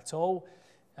about that at all.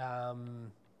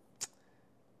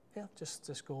 Yeah,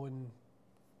 just go and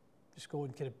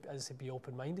kind of, as I say, be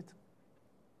open-minded.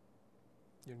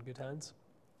 You're in good hands.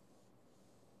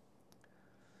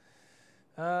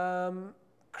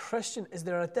 Christian, is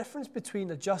there a difference between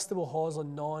adjustable hosel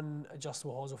and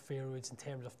non-adjustable hosel fairways in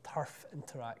terms of turf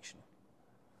interaction?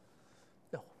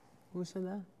 No. Who said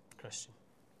that? Christian.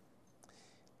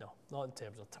 No, not in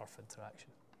terms of turf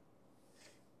interaction.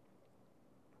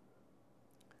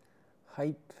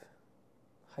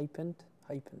 Hypent,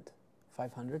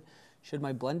 500. Should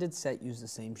my blended set use the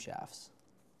same shafts?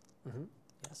 Mm-hmm.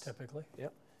 Yes. Typically,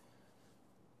 yep.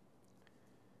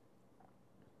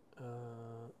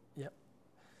 Yep.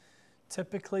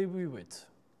 Typically, we would.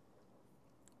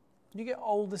 You get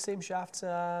all the same shafts.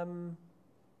 You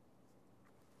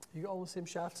get all the same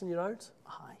shafts in your irons?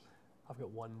 Aye. I've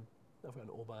got an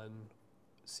Oban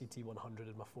CT100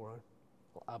 in my forehand.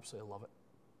 I absolutely love it.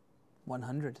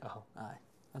 100? Uh-huh. Aye.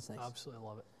 That's nice. Absolutely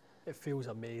love it. It feels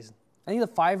amazing. I think the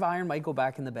 5-iron might go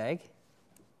back in the bag,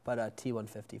 but a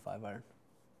T150 5-iron.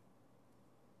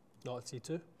 Not a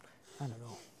T2? I don't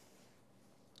know.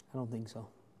 I don't think so.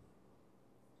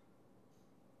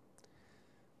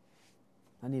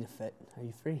 I need a fit. Are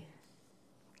you free?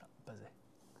 Busy.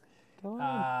 Go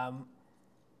on.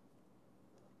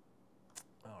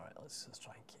 All right, let's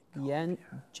try and keep going.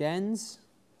 Jens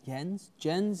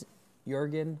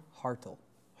Jürgen Hartel.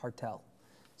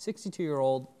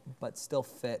 62-year-old, but still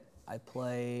fit. I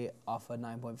play off a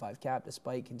 9.5 cap.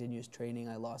 Despite continuous training,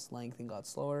 I lost length and got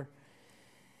slower.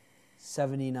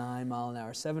 79 mile an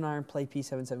hour 7-iron. Play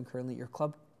P77 currently. Your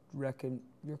club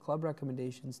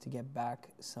recommendations to get back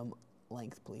some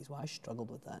length, please. Well, I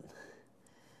struggled with that.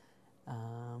 I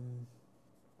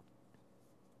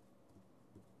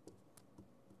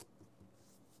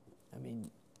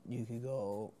mean, you could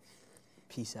go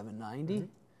P790. Mm-hmm.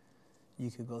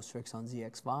 You could go Strixon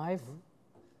ZX5. Mm-hmm.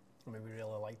 I mean, we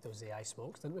really liked those AI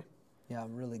smokes, didn't we? Yeah,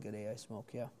 really good AI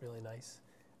smoke, yeah. Really nice.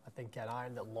 I think an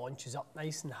iron that launches up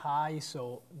nice and high,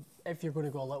 so if you're going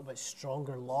to go a little bit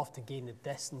stronger loft to gain the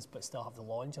distance but still have the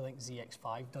launch, I think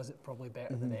ZX5 does it probably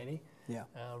better than any. Yeah.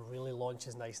 Really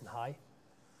launches nice and high.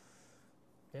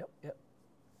 Yep.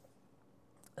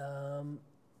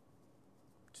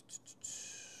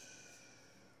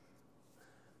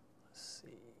 Let's see.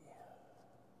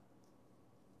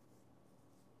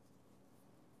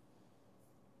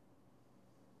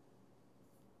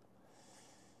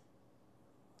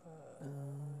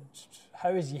 How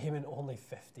is Yeaman only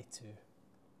 52?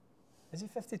 Is he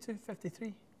 52,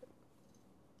 53?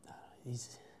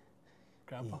 He's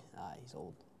Grandpa? he's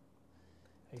old.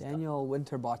 He's Daniel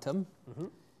Winterbottom. Mm-hmm.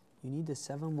 You need the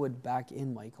 7-wood back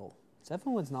in, Michael.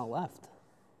 7-wood's not left.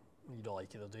 You don't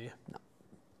like it though, do you?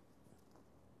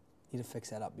 Need to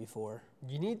fix that up before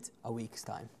You need a week's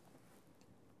time.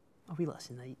 Are we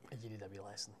lesson night? you need a wee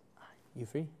lesson. You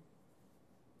free?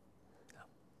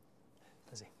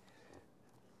 Busy.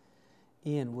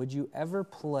 Ian, would you ever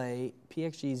play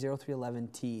PXG 0311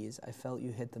 Ts? I felt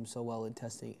you hit them so well in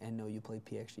testing and know you played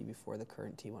PXG before the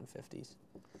current T150s.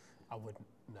 I wouldn't.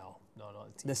 No, not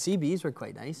the The CBs were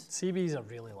quite nice. CBs are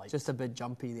really like. Just a bit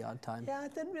jumpy the odd time. Yeah, I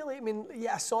didn't really. I mean,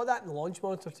 yeah, I saw that in the launch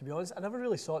monitor. To be honest, I never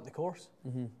really saw it in the course.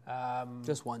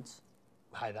 Just once.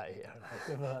 Hi, that here.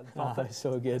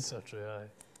 So good. It's so true.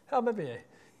 Oh, maybe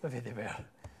they were.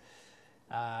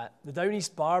 The Down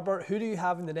East Barber. Who do you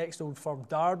have in the next Old Firm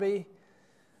derby?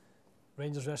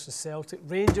 Rangers versus Celtic.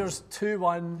 Rangers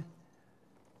 2-1.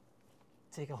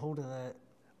 Take a hold of the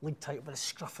league title by the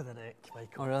scruff of the neck,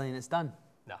 Michael. Oh, really? And it's done?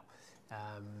 No.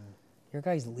 Your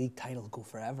guys' league titles go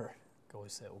forever. It'll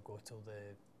go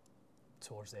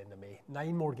towards the end of May.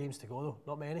 9 more games to go though,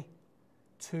 not many.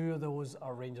 2 of those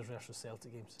are Rangers versus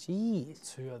Celtic games.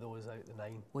 Jeez. 2 of those out the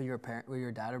 9. Will your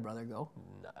dad or brother go?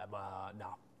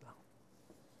 No.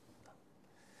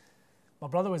 My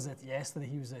brother was at yesterday.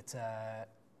 He was at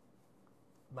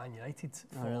Man United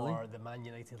for really? the Man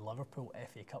United Liverpool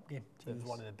FA Cup game. It was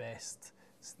one of the best.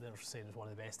 They're saying it was one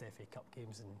of the best FA Cup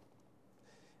games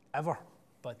ever,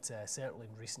 but certainly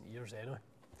in recent years anyway.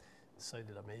 It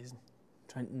sounded amazing.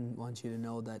 Trenton wants you to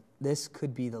know that this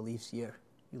could be the Leafs' year.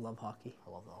 You love hockey. I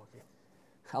love the hockey.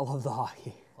 I love the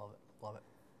hockey. Love it.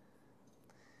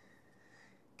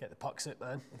 Get the pucks out,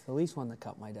 man. If the Leafs won the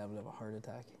cup, my dad would have a heart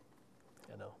attack.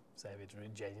 I know. Savage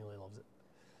genuinely loves it.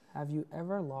 Have you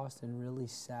ever lost and really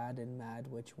sad and mad?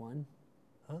 Which one?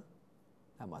 Huh?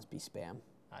 That must be spam.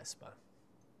 That's spam.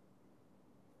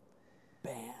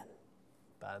 Ban.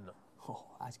 No. Oh,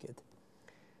 that's good.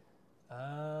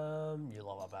 You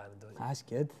love a ban, don't you? That's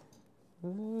good.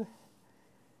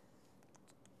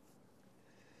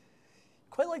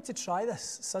 Quite like to try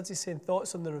this. Sudsy's saying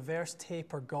thoughts on the reverse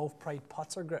taper Golf Pride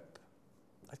putter grip.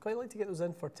 I'd quite like to get those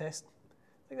in for testing.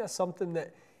 I think that's something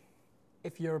that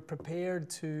if you're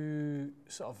prepared to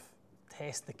sort of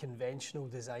test the conventional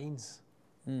designs,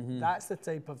 that's the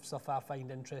type of stuff I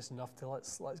find interesting enough to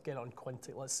let's get it on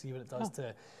Quintic. Let's see what it does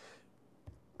to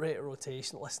rate of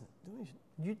rotation. Listen,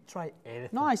 you try anything.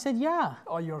 No, I said yeah.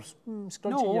 Oh, you're scrunching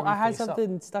No, your I had face up.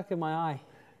 something stuck in my eye.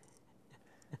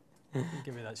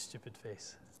 Give me that stupid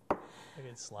face. I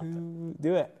can slap it.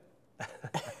 Do it.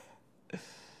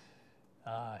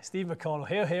 Steve McConnell,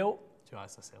 hail. Do you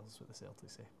ask ourselves what the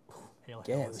Celtics say? Hail,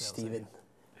 Get hail, it, the Celtics. Stephen.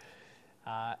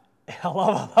 I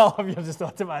love you just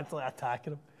automatically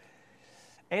attacking him.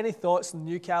 Any thoughts on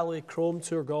the New Cali Chrome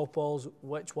Tour golf balls?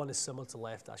 Which one is similar to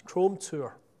Left Ash? Chrome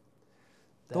Tour.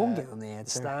 Don't give him the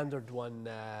answer. Standard one,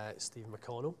 Steve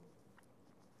McConnell,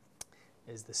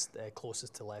 is the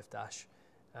closest to Left Ash.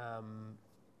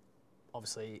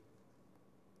 Obviously,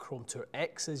 Chrome Tour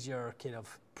X is your kind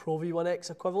of Pro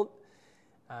V1X equivalent,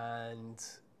 and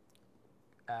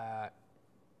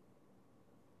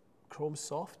Chrome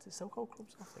Soft. Is it still called Chrome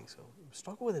Soft? I think so. I'm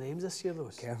struggling with the names this year, though.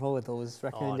 Careful with those Oh,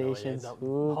 no, recommendations. yeah,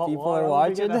 Ooh, hot people water, are I'll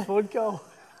be getting watching. a phone call.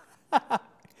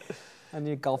 And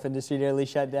the golf industry nearly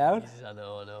shut down. I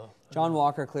know. John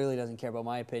Walker clearly doesn't care about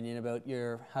my opinion about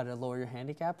how to lower your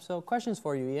handicap. So questions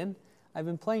for you, Ian. I've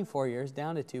been playing 4 years,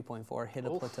 down to 2.4, hit a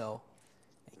plateau.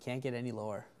 I can't get any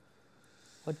lower.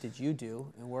 What did you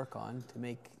do and work on to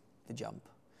make the jump?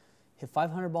 Hit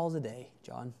 500 balls a day,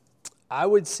 John. I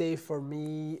would say for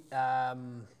me,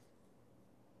 the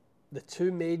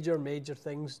two major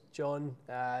things, John,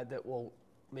 that will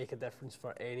make a difference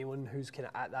for anyone who's kind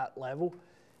of at that level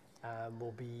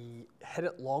will be hit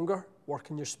it longer, work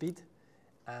on your speed,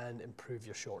 and improve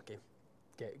your short game.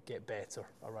 Get better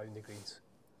around the greens.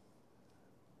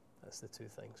 That's the two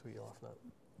things. What are you laughing at?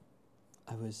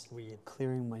 I was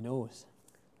clearing my nose.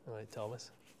 All right,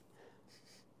 Thomas.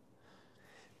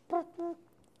 A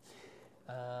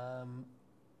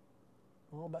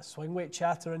little bit of swing weight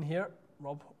chatter in here.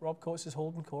 Rob Coates is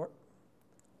holding court.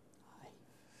 I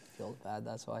feel bad,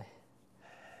 that's why.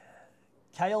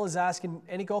 Kyle is asking,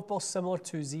 any golf ball similar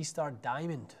to Z-Star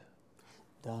Diamond?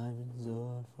 Diamonds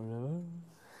are forever.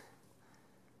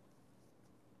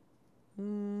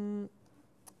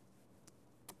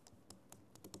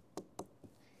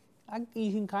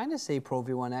 You can kind of say Pro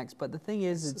V1X, but the thing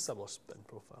is, It's a similar spin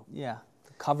profile. yeah,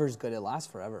 the cover's good. It lasts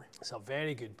forever. It's a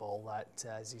very good ball, that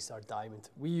Z-Star Diamond.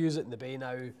 We use it in the bay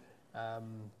now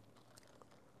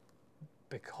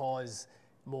because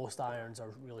most irons are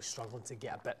really struggling to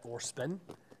get a bit more spin.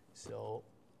 So,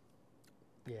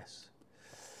 yes.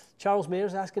 Charles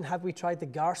Mayer's asking, have we tried the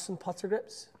Garson putter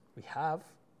grips? We have.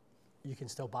 You can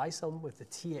still buy some with the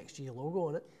TXG logo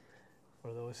on it.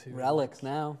 For those who Relics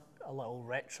like now. a little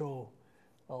retro,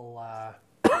 little.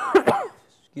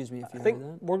 Excuse me if you I heard think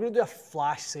that. we're going to do a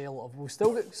flash sale of. We've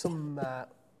still got some.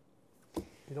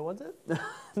 You don't want it?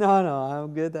 No,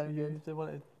 I'm good. I'm good. You don't want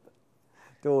it?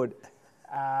 Dude.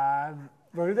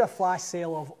 We're going to do a flash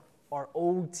sale of our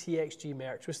old TXG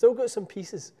merch. We've still got some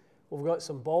pieces. We've got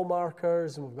some ball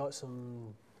markers and we've got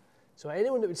some. So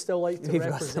anyone that would still like to We've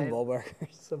got represent some ball burgers.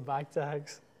 some bag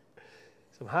tags,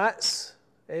 some hats.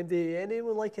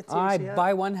 Anyone like a TXG I hat?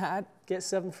 buy one hat, Get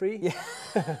 7 free.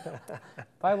 Yeah.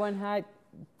 buy one hat,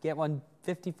 get one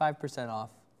 55% off.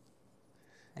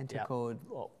 Enter Yeah. code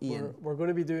Well, Ian. we're going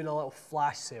to be doing a little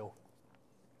flash sale.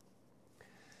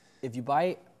 If you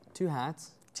buy 2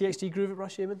 hats, TXG Groove It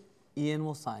Rush, Eamon. Ian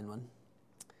will sign one.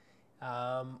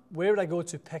 Where would I go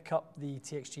to pick up the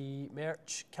TXG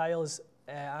merch? Kyle is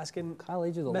asking. Kyle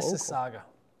Age is a local. Mississauga.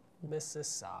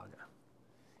 Mississauga.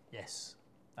 Yes,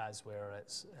 that's where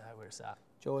it's at.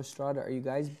 Joe Estrada, are you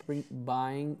guys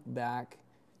buying back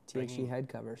TXG Bringing- head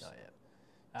covers? Not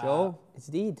yet. Joe, it's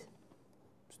deed.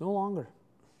 It's no longer.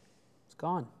 It's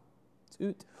gone. It's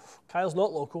out. Kyle's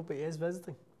not local, but he is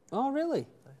visiting. Oh, really?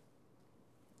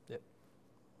 Yep.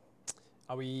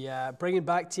 Are we bringing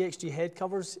back TXG head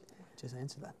covers? Just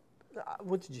answer that.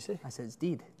 What did you say? I said it's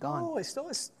deed. Gone. Oh, it's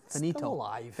Finito. still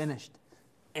alive. Finished.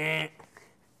 You're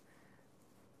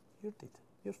dead.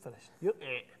 You're finished. You're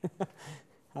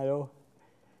I know.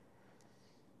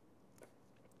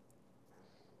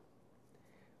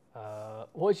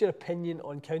 What's your opinion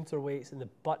on counterweights in the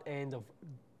butt end of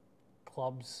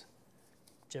clubs?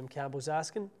 Jim Campbell's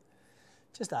asking.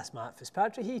 Just ask Matt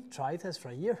Fitzpatrick. He tried his for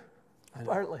a year, I know.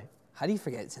 apparently. How do you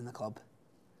forget it's in the club?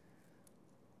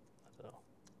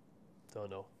 I don't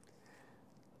know.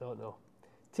 Don't know.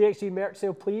 TXG merch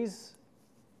sale, please.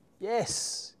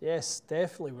 Yes,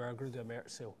 definitely. We're going to do a merch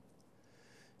sale.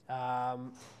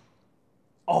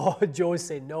 Oh, Joe's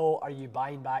saying no. Are you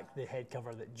buying back the head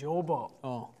cover that Joe bought?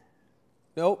 Oh.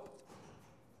 Nope.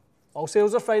 All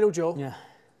sales are final, Joe. Yeah.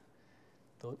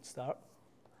 Don't start.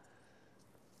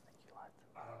 Thank you,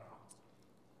 lad.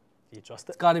 Do you trust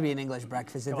it? It's got to be an English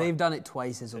breakfast. If Come on. they've done it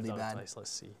twice, this will They've be done it bad. twice. Let's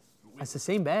see. It's the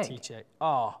same bag. T-check.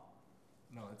 Oh,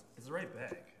 No, it's the right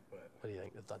bag, but what do you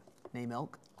think they've done? Nay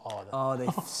milk. Oh, Oh,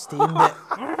 they've steamed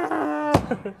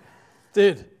it.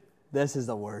 dude, This is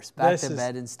the worst. Back This to is-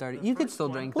 bed and start it. You could first still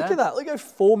one- drink look that. at that. Look how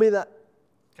foamy that.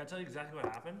 can I tell you exactly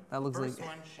what happened? That The looks first like-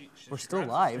 one, she We're she still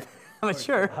grabs the live. stick. I'm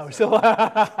sure. I'm still.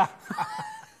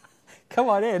 Come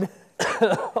on in.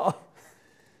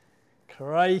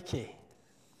 Crikey.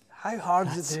 How hard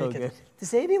is it That's to so make good. it?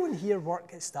 Does anyone here work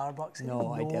at Starbucks? No,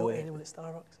 Anyone I know doubt it. anyone at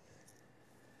Starbucks?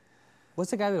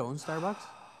 What's the guy that owns Starbucks?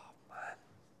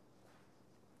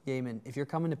 Yeaman, if you're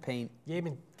coming to paint,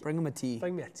 Yeaman, bring him a tea.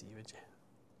 bring me a tea, would you?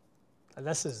 And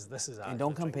this is And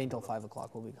don't come paint till 5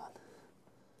 o'clock. We'll be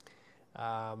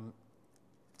gone.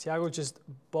 Tiago just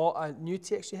bought a new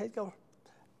TXG head cover.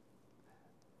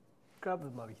 Grab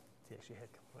the mummy TXG head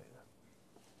cover right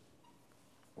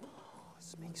there.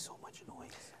 This makes so much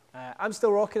noise. I'm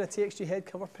still rocking a TXG head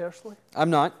cover personally.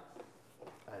 I'm not.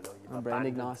 I know you've I'm brand abandoned,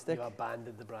 agnostic. you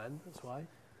abandoned the brand, that's why.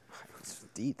 It's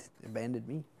deed. Abandoned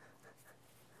me.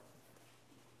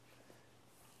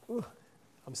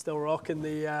 I'm still rocking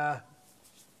the.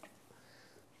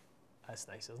 That's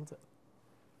nice, isn't it?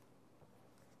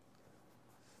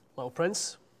 Little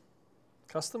Prince,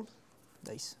 custom,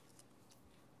 Nice.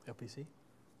 LPC.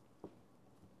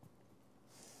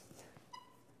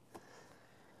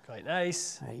 Quite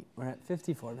nice. Right, we're at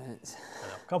 54 minutes. I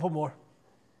know, couple more.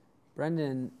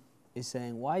 Brendan is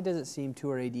saying, why does it seem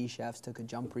Tour AD chefs took a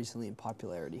jump recently in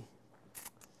popularity?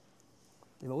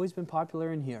 They've always been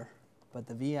popular in here, but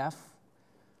the VF,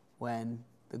 when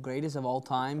the greatest of all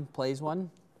time plays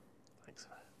one, Thanks.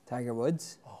 Tiger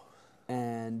Woods,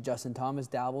 and Justin Thomas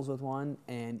dabbles with one,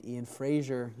 and Ian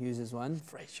Fraser uses one.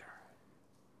 Fraser.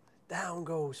 Down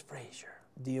goes Fraser.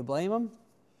 Do you blame him?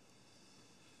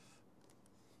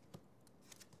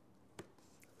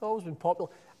 Always been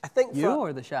popular. I think You for,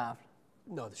 or the shaft?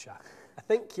 no, the shack. I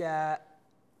think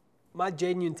my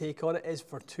genuine take on it is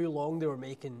for too long they were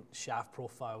making shaft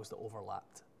profiles that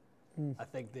overlapped. I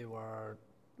think we were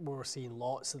seeing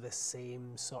lots of the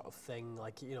same sort of thing,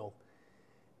 like, you know,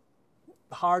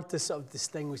 hard to sort of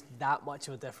distinguish that much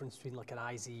of a difference between like an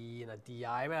IZE and a DI.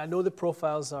 I mean, I know the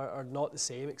profiles are not the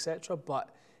same, etc., but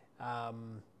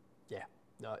yeah,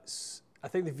 no, I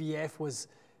think the VF was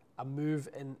a move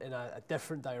in a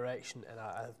different direction, and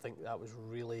I think that was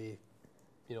really,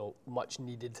 you know, much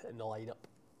needed in the lineup.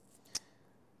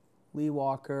 Lee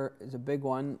Walker is a big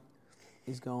one.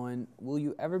 He's going, will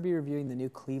you ever be reviewing the new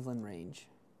Cleveland range?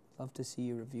 Love to see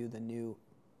you review the new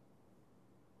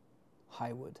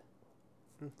Highwood.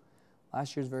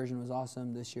 Last year's version was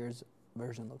awesome. This year's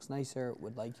version looks nicer.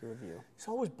 Would like your review. It's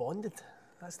always bonded.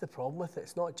 That's the problem with it.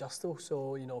 It's not adjustable.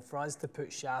 So, you know, for us to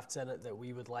put shafts in it that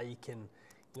we would like and,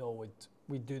 you know,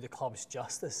 we'd do the club's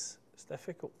justice, it's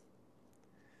difficult.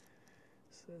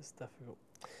 It's difficult.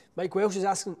 Mike Welsh is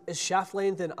asking, is shaft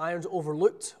length in irons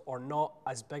overlooked or not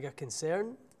as big a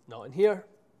concern? Not in here.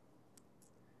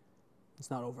 It's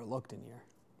not overlooked in here.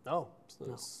 No, it's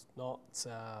not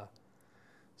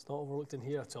overlooked in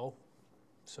here at all.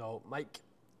 So, Mike,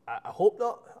 I hope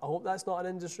not. I hope that's not an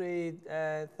industry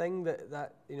thing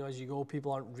that you know, as you go,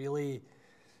 people aren't really,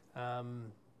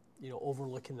 you know,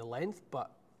 overlooking the length.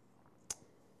 But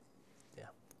yeah,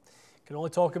 can only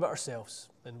talk about ourselves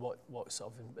and what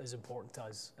sort of is important to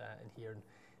us in here. And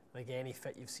I think any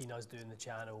fit you've seen us do in the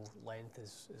channel, length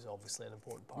is obviously an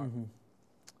important part.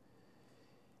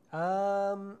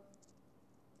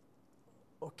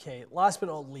 Okay, last but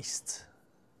not least.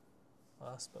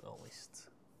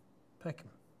 Pick him.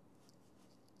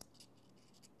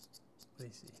 What do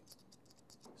you see?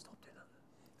 Stop doing that.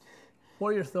 What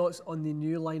are your thoughts on the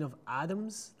new line of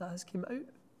Adams that has came out?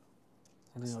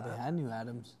 I didn't know they had new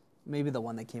Adams. Maybe the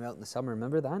one that came out in the summer.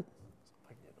 Remember that?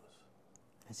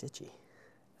 It's itchy.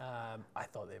 I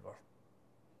thought they were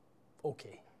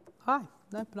okay. Hi,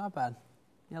 not bad.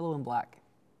 Yellow and black.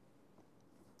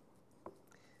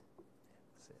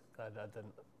 I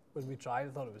didn't. When we tried, I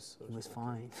thought it was. It was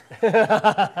fine.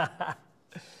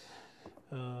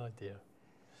 Oh dear.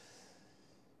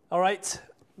 All right,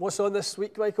 what's on this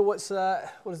week, Michael? What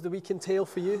does the week entail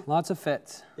for you? Lots of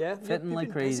fits. Yeah, Fitting you've like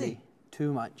been crazy. busy.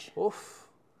 Too much. Oof.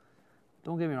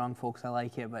 Don't get me wrong, folks. I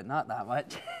like it, but not that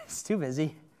much. It's too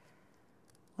busy.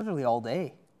 Literally all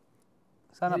day.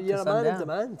 Sun up to You're a man sundown. in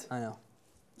demand. I know.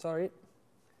 It's all right.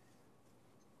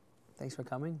 Thanks for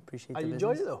coming. Appreciate Are the you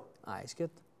business. enjoying it though? Aye, it's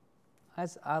good.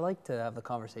 I like to have the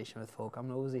conversation with folk. I'm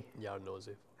nosy. Yeah, I'm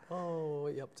nosy. Oh, what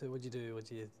are you up to? What'd you do?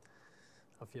 What'd you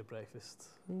have for your breakfast?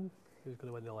 Who's going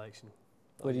to win the election?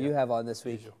 What do you have on this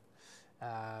week? Usual.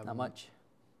 Not much.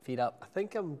 Feet up. I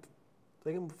think I'm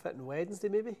fitting Wednesday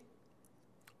maybe.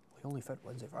 We only fit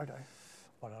Wednesday, Friday.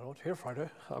 Well, I'm not here Friday.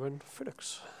 I'm in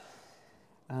Phoenix.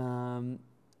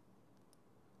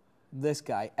 This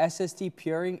guy, SSD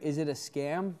Puring, is it a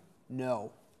scam?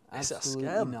 No, It's a absolutely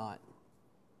scam. not.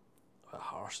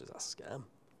 Harsh is a scam.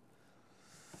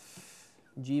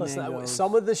 G-Man Listen, goes,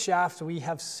 some of the shafts we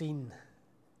have seen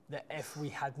that if we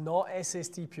had not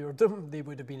SSD pured them, they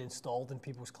would have been installed in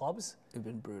people's clubs. It'd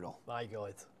been brutal. My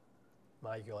God.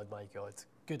 My God, my God.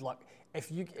 Good luck.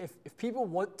 If people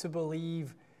want to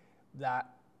believe that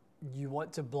you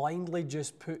want to blindly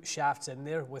just put shafts in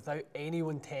there without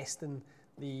anyone testing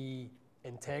the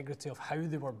integrity of how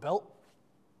they were built,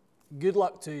 good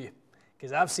luck to you.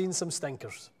 Because I've seen some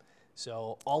stinkers.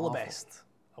 So all the best.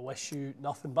 I wish you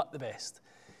nothing but the best.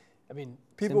 I mean,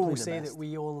 people Simply will the say best. that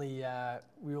we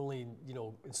only you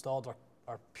know, installed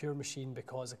our pure machine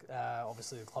because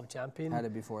obviously the club champion Had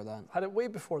it before that. had it way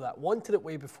before that. Wanted it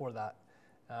way before that.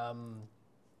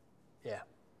 Yeah.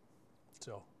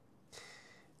 So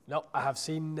no, I have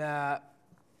seen. As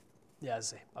I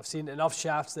say, I've seen enough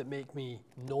shafts that make me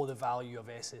know the value of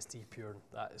SSD pure.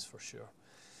 That is for sure.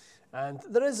 And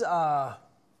there is a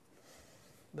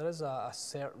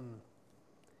certain,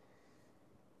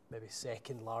 maybe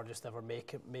second largest ever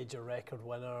major record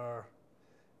winner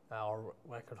or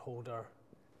record holder,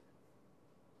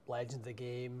 legend of the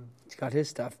game. He's got his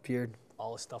stuff pured.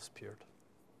 All his stuff's pured.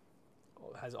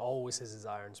 Always has his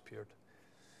irons pured.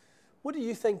 What do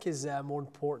you think is more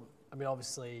important? I mean,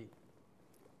 obviously,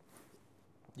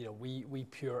 you know, we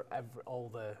pure all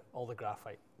the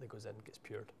graphite that goes in gets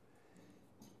pured.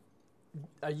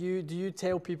 Do you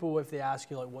tell people if they ask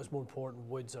you like what's more important,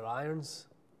 woods or irons?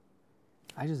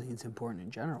 I just think it's important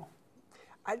in general.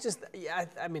 I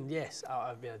mean, yes,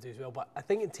 I do as well. But I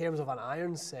think in terms of an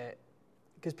iron set,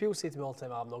 because people say to me all the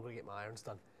time, I'm not going to get my irons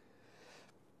done.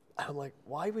 I'm like,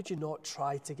 why would you not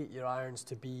try to get your irons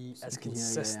to be as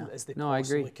consistent as they No, I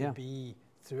agree, possibly can be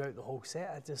throughout the whole set?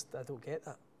 I don't get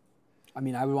that. I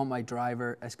mean, I would want my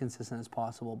driver as consistent as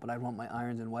possible, but I want my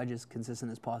irons and wedges consistent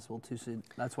as possible too. So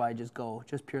that's why I just go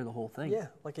pure the whole thing. Yeah,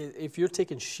 like if you're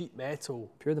taking sheet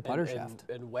metal, Pure the putter shaft.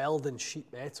 and welding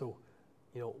sheet metal,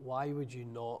 you know, why would you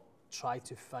not try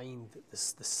to find the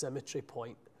symmetry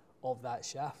point of that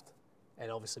shaft,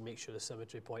 and obviously make sure the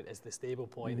symmetry point is the stable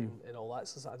point and all that.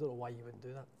 So I don't know why you wouldn't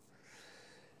do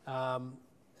that.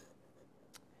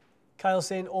 Kyle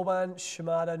saying Oban,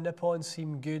 Shimada, Nippon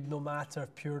seem good no matter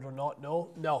if pure or not.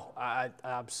 No, I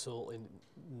absolutely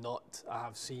not. I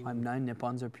have seen. I'm 9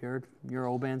 Nippons are pured. Your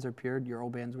Obans are pured. Your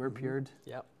Obans were pured.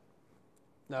 Yep.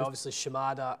 Now, obviously,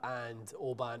 Shimada and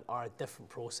Oban are a different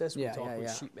process. We're talking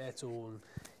sheet metal and,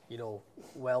 you know,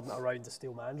 welding around the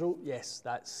steel mandrel. Yes,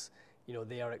 that's, you know,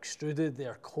 they are extruded, they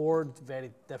are cored, very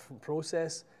different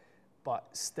process, but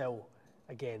still.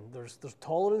 Again, there's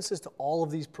tolerances to all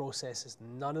of these processes.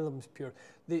 None of them is pure.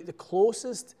 The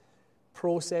closest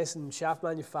process in shaft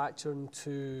manufacturing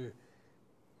to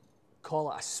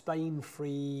call it a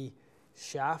spine-free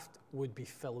shaft would be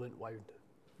filament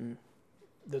wound.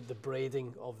 The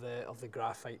braiding of the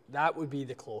graphite, that would be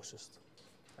the closest,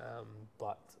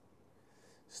 but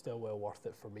still well worth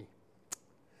it for me.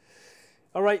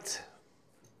 All right,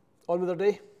 on with our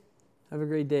day. Have a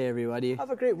great day, everybody. Have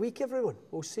a great week, everyone.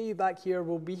 We'll see you back here.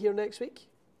 We'll be here next week.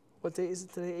 What date is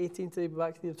it today? 18th today,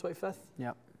 back to the 25th?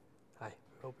 Yep. Aye,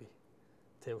 we'll be.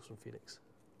 Tales from Phoenix.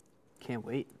 Can't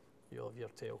wait. You'll have your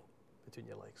tail between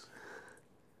your legs.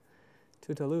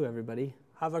 Toodaloo, everybody.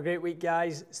 Have a great week,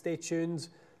 guys. Stay tuned.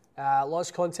 Lots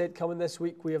of content coming this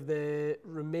week. We have the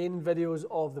remaining videos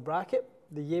of the bracket,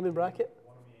 the Yemen bracket.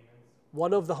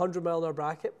 One of the 100 mile an hour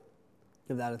bracket.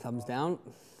 Give that a thumbs down.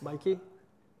 Mikey.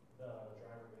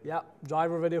 Yeah,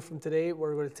 driver video from today.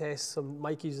 We're going to test some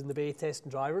Mikey's in the bay testing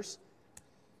drivers.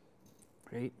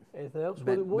 Great. Anything else?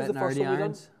 What was the first one we done?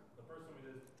 irons. The first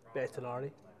one we did.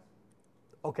 Bettinardi.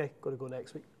 Okay, going to go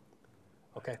next week.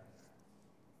 Okay.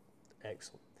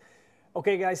 Excellent.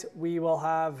 Okay, guys, we will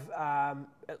have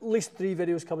at least 3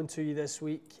 videos coming to you this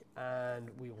week, and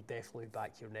we will definitely be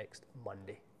back here next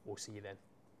Monday. We'll see you then.